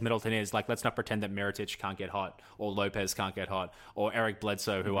dangerous as Middleton is, let's not pretend that Mirotic can't get hot, or Lopez can't get hot, or Eric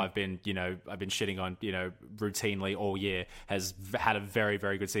Bledsoe, who I've been shitting on routinely all year, has had a very,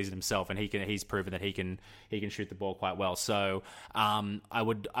 very good season himself, and he's proven that he can shoot the ball quite well. So I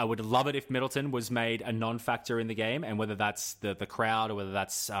would love it if Middleton was made a non-factor in the game, and whether that's the crowd or whether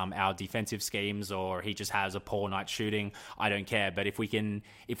that's our defensive schemes, or he just has a poor night shooting, I don't care. But if we can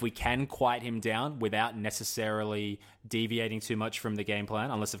quiet him down without necessarily deviating too much from the game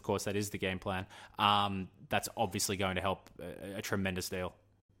plan, unless of course that is the game plan, that's obviously going to help a tremendous deal.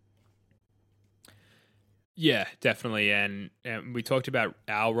 Yeah, definitely. And we talked about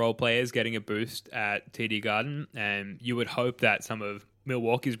our role players getting a boost at TD Garden, and you would hope that some of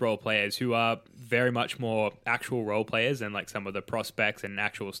Milwaukee's role players, who are very much more actual role players than some of the prospects and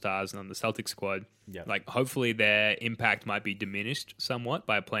actual stars on the Celtics squad, hopefully their impact might be diminished somewhat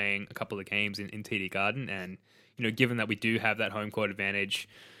by playing a couple of games in TD Garden. And given that we do have that home court advantage,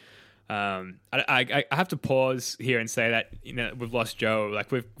 I have to pause here and say that we've lost Joe.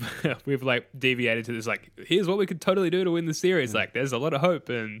 We've deviated to this here's what we could totally do to win the series. There's a lot of hope,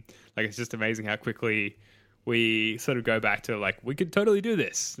 and it's just amazing how quickly we sort of go back to we could totally do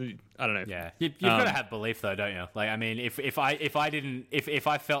this. I don't know. Yeah, you've got to have belief, though, don't you? I mean, if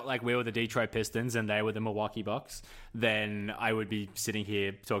I felt like we were the Detroit Pistons and they were the Milwaukee Bucks, then I would be sitting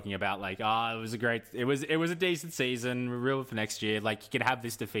here talking about it was a decent season, real for next year. You can have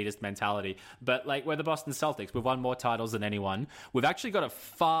this defeatist mentality, but we're the Boston Celtics. We've won more titles than anyone. We've actually got a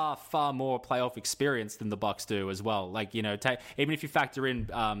far more playoff experience than the Bucks do as well. Even if you factor in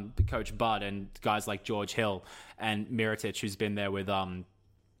Coach Bud and guys like George Hill and Mirotic, who's been there with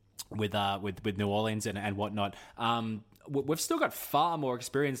New Orleans and whatnot, we've still got far more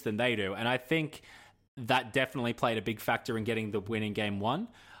experience than they do, and I think that definitely played a big factor in getting the win in Game 1.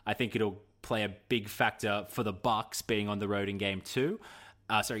 I think it'll play a big factor for the Bucks being on the road in Game 3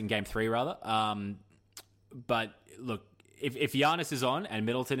 rather. But look, if Giannis is on and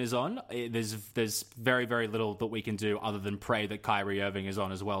Middleton is on, there's very, very little that we can do other than pray that Kyrie Irving is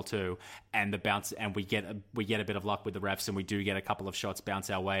on as well too, and we get a bit of luck with the refs, and we do get a couple of shots bounce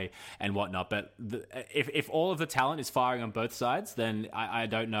our way and whatnot. But if all of the talent is firing on both sides, then I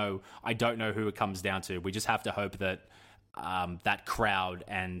don't know who it comes down to. We just have to hope that that crowd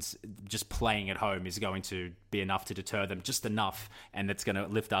and just playing at home is going to be enough to deter them just enough, and that's going to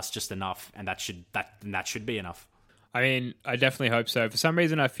lift us just enough, and that should be enough. I mean, I definitely hope so. For some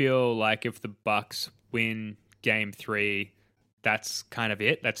reason, I feel like if the Bucks win Game 3, that's kind of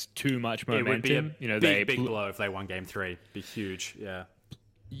it. That's too much momentum. It would be a big blow if they won Game 3. Be huge, yeah.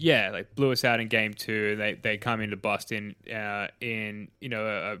 Yeah, like blew us out in Game 2. They come into Boston in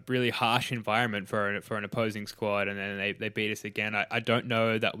a really harsh environment for an opposing squad, and then they beat us again. I don't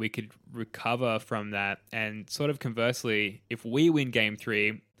know that we could recover from that. And sort of conversely, if we win Game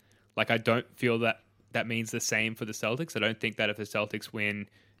 3, like I don't feel that means the same for the Celtics. I don't think that if the Celtics win,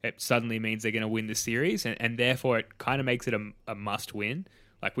 it suddenly means they're going to win the series, and therefore it kind of makes it a must win.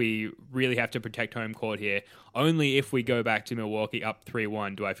 Like, we really have to protect home court here. Only if we go back to Milwaukee up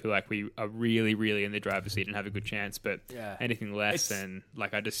 3-1 do I feel like we are really, really in the driver's seat and have a good chance. But anything less, and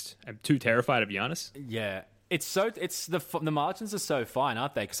like, I just am too terrified, to be honest. Yeah. The margins are so fine,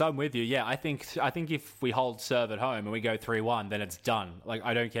 aren't they? Because I'm with you. Yeah, I think if we hold serve at home and we go 3-1, then it's done. Like,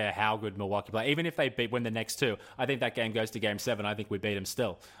 I don't care how good Milwaukee play. Even if they win the next two, I think that game goes to Game 7. I think we beat them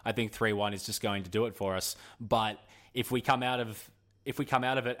still. I think 3-1 is just going to do it for us. But if we come out of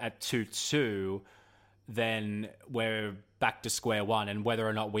it at 2-2, then we're back to square one. And whether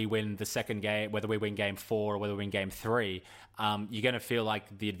or not we win the second game, whether we win Game 4 or whether we win Game 3, you're going to feel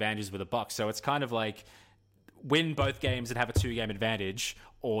like the advantage is with the Bucks. So it's kind of like win both games and have a 2-game advantage,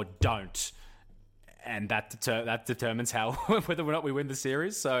 or don't. And that determines how whether or not we win the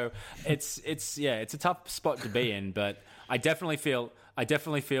series. So it's a tough spot to be in. But I definitely feel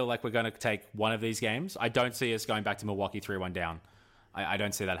like we're going to take one of these games. I don't see us going back to Milwaukee 3-1 down. I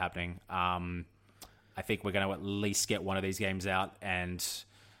don't see that happening. I think we're going to at least get one of these games out. And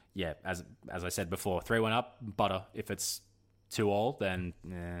yeah, as I said before, 3-1 up, butter. If it's 2-2, then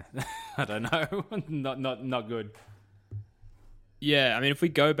I don't know, not good. Yeah, I mean, if we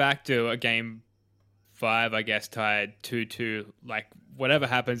go back to a Game 5, I guess tied 2-2, like whatever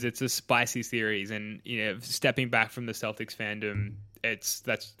happens, it's a spicy series, and stepping back from the Celtics fandom,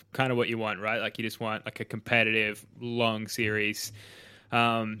 that's kind of what you want, right? Like, you just want like a competitive, long series.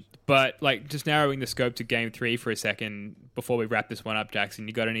 But like, just narrowing the scope to Game 3 for a second before we wrap this one up, Jackson,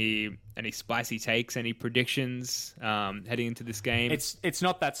 you got any spicy takes, any predictions heading into this game? It's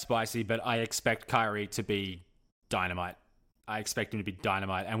not that spicy, but I expect Kyrie to be dynamite. I expect him to be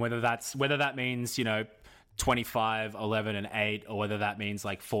dynamite, and whether that means 25, 11, and 8, or whether that means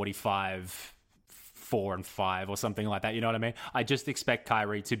like 45, 4 and 5 or something like that. You know what I mean? I just expect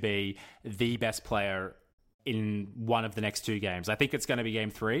Kyrie to be the best player in one of the next two games. I think it's going to be Game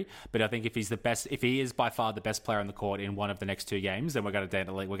 3, but I think if he is by far the best player on the court in one of the next two games, then we're going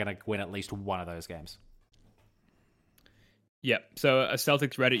to win at least one of those games. Yep. So a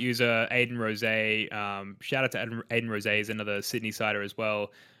Celtics Reddit user, Aiden Rose, shout out to Aiden Rose, is another Sydney sider as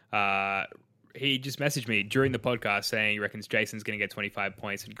well. He just messaged me during the podcast saying he reckons Jason's going to get 25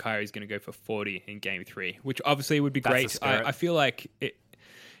 points and Kyrie's going to go for 40 in Game 3, which obviously would be great. I feel like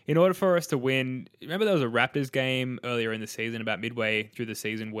in order for us to win, remember there was a Raptors game earlier in the season, about midway through the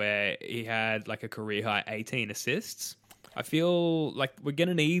season, where he had like a career high 18 assists. I feel like we're going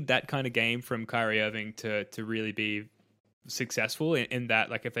to need that kind of game from Kyrie Irving to really be successful in that.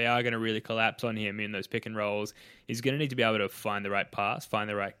 Like, if they are going to really collapse on him in those pick and rolls, he's going to need to be able to find the right pass, find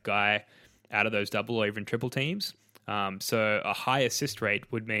the right guy out of those double or even triple teams. So a high assist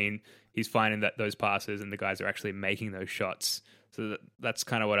rate would mean he's finding that those passes and the guys are actually making those shots. So that's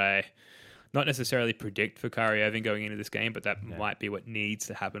kind of what I not necessarily predict for Kyrie Irving going into this game, but that might be what needs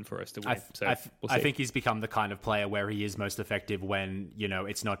to happen for us to win. I think he's become the kind of player where he is most effective when,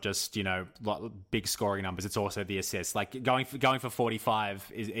 it's not just, big scoring numbers. It's also the assists. Like, going for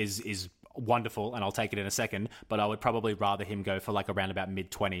 45 is wonderful, and I'll take it in a second, but I would probably rather him go for like around about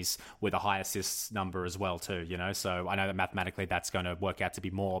mid-20s with a high assists number as well too, so I know that mathematically that's going to work out to be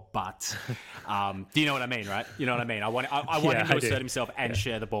more, but do you know what I mean, right? You know what I mean? I want him to assert himself and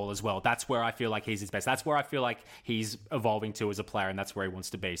share the ball as well. That's where I feel like he's his best. That's where I feel like he's evolving to as a player, and that's where he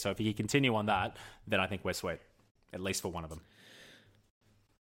wants to be. So if he can continue on that, then I think we're sweet, at least for one of them.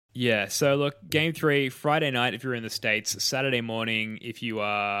 Yeah, so look, Game 3, Friday night if you're in the States, Saturday morning if you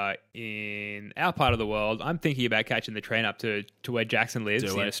are in our part of the world. I'm thinking about catching the train up to where Jackson lives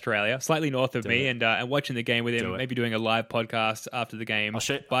in Australia, slightly north of me, and watching the game with him, maybe doing a live podcast after the game.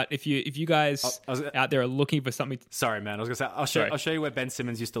 But if you guys out there are looking for something... Sorry, man, I was going to say, I'll show you where Ben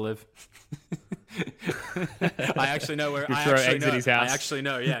Simmons used to live. I actually know where... His house. I actually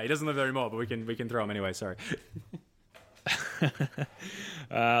know, yeah. He doesn't live there anymore, but we can throw him anyway, sorry.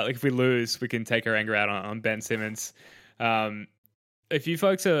 Like, if we lose, we can take our anger out on Ben Simmons. If you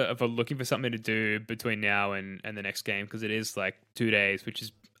folks are looking for something to do between now and the next game, because it is like 2 days, which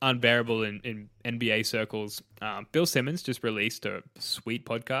is unbearable in NBA circles, Bill Simmons just released a sweet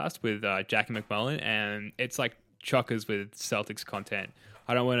podcast with Jackie McMullen, and it's like chockers with Celtics content.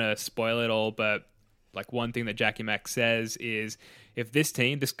 I don't want to spoil it all, but like one thing that Jackie Mack says is if this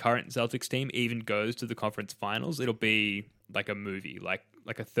current Celtics team even goes to the conference finals, it'll be like a movie, like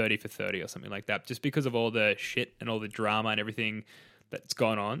a 30 for 30 or something like that, just because of all the shit and all the drama and everything that's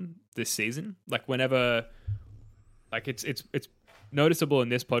gone on this season. Like whenever, like it's noticeable in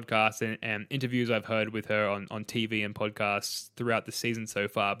this podcast and interviews I've heard with her on TV and podcasts throughout the season so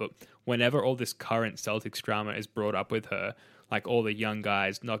far, but whenever all this current Celtics drama is brought up with her, like all the young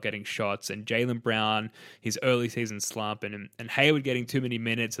guys not getting shots and Jaylen Brown, his early season slump and Hayward getting too many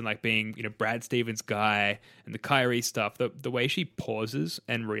minutes and like being, Brad Stevens' guy and the Kyrie stuff, the way she pauses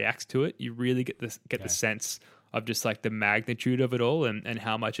and reacts to it, you really get the sense of just like the magnitude of it all and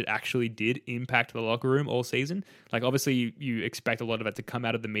how much it actually did impact the locker room all season. Like obviously you expect a lot of it to come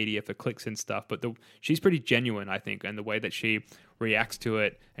out of the media for clicks and stuff, but she's pretty genuine, I think, and the way that she reacts to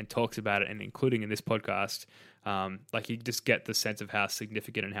it and talks about it, and including in this podcast, like you just get the sense of how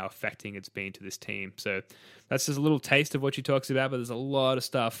significant and how affecting it's been to this team. So that's just a little taste of what she talks about, but there's a lot of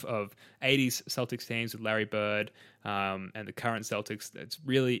stuff of 80s Celtics teams with Larry Bird and the current Celtics that's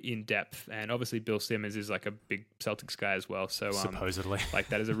really in depth. And obviously Bill Simmons is like a big Celtics guy as well. So supposedly, like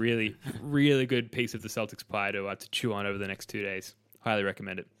that is a really, really good piece of the Celtics pie to chew on over the next 2 days. Highly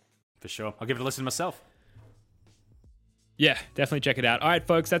recommend it. For sure. I'll give it a listen myself. Yeah, definitely check it out. All right,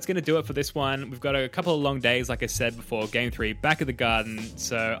 folks, that's going to do it for this one. We've got a couple of long days, like I said before, Game 3, back at the Garden.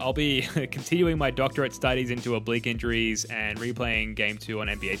 So I'll be continuing my doctorate studies into oblique injuries and replaying Game 2 on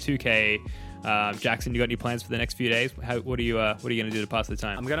NBA 2K. Jackson, you got any plans for the next few days? What are you going to do to pass the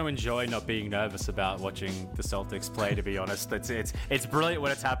time? I'm going to enjoy not being nervous about watching the Celtics play, to be honest. It's brilliant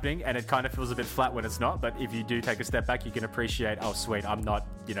when it's happening, and it kind of feels a bit flat when it's not. But if you do take a step back, you can appreciate, oh, sweet, I'm not,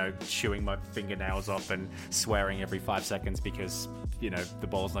 chewing my fingernails off and swearing every 5 seconds because, the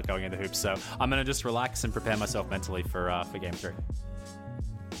ball's not going in the hoop. So I'm going to just relax and prepare myself mentally for Game 3.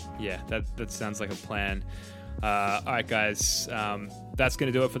 Yeah, that sounds like a plan. All right, guys, that's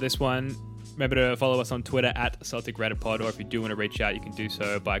going to do it for this one. Remember to follow us on Twitter at Celtic Reddit Pod, or if you do want to reach out, you can do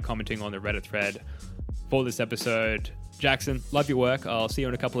so by commenting on the Reddit thread for this episode. Jackson, love your work. I'll see you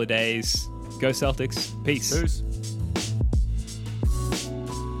in a couple of days. Go Celtics. Peace.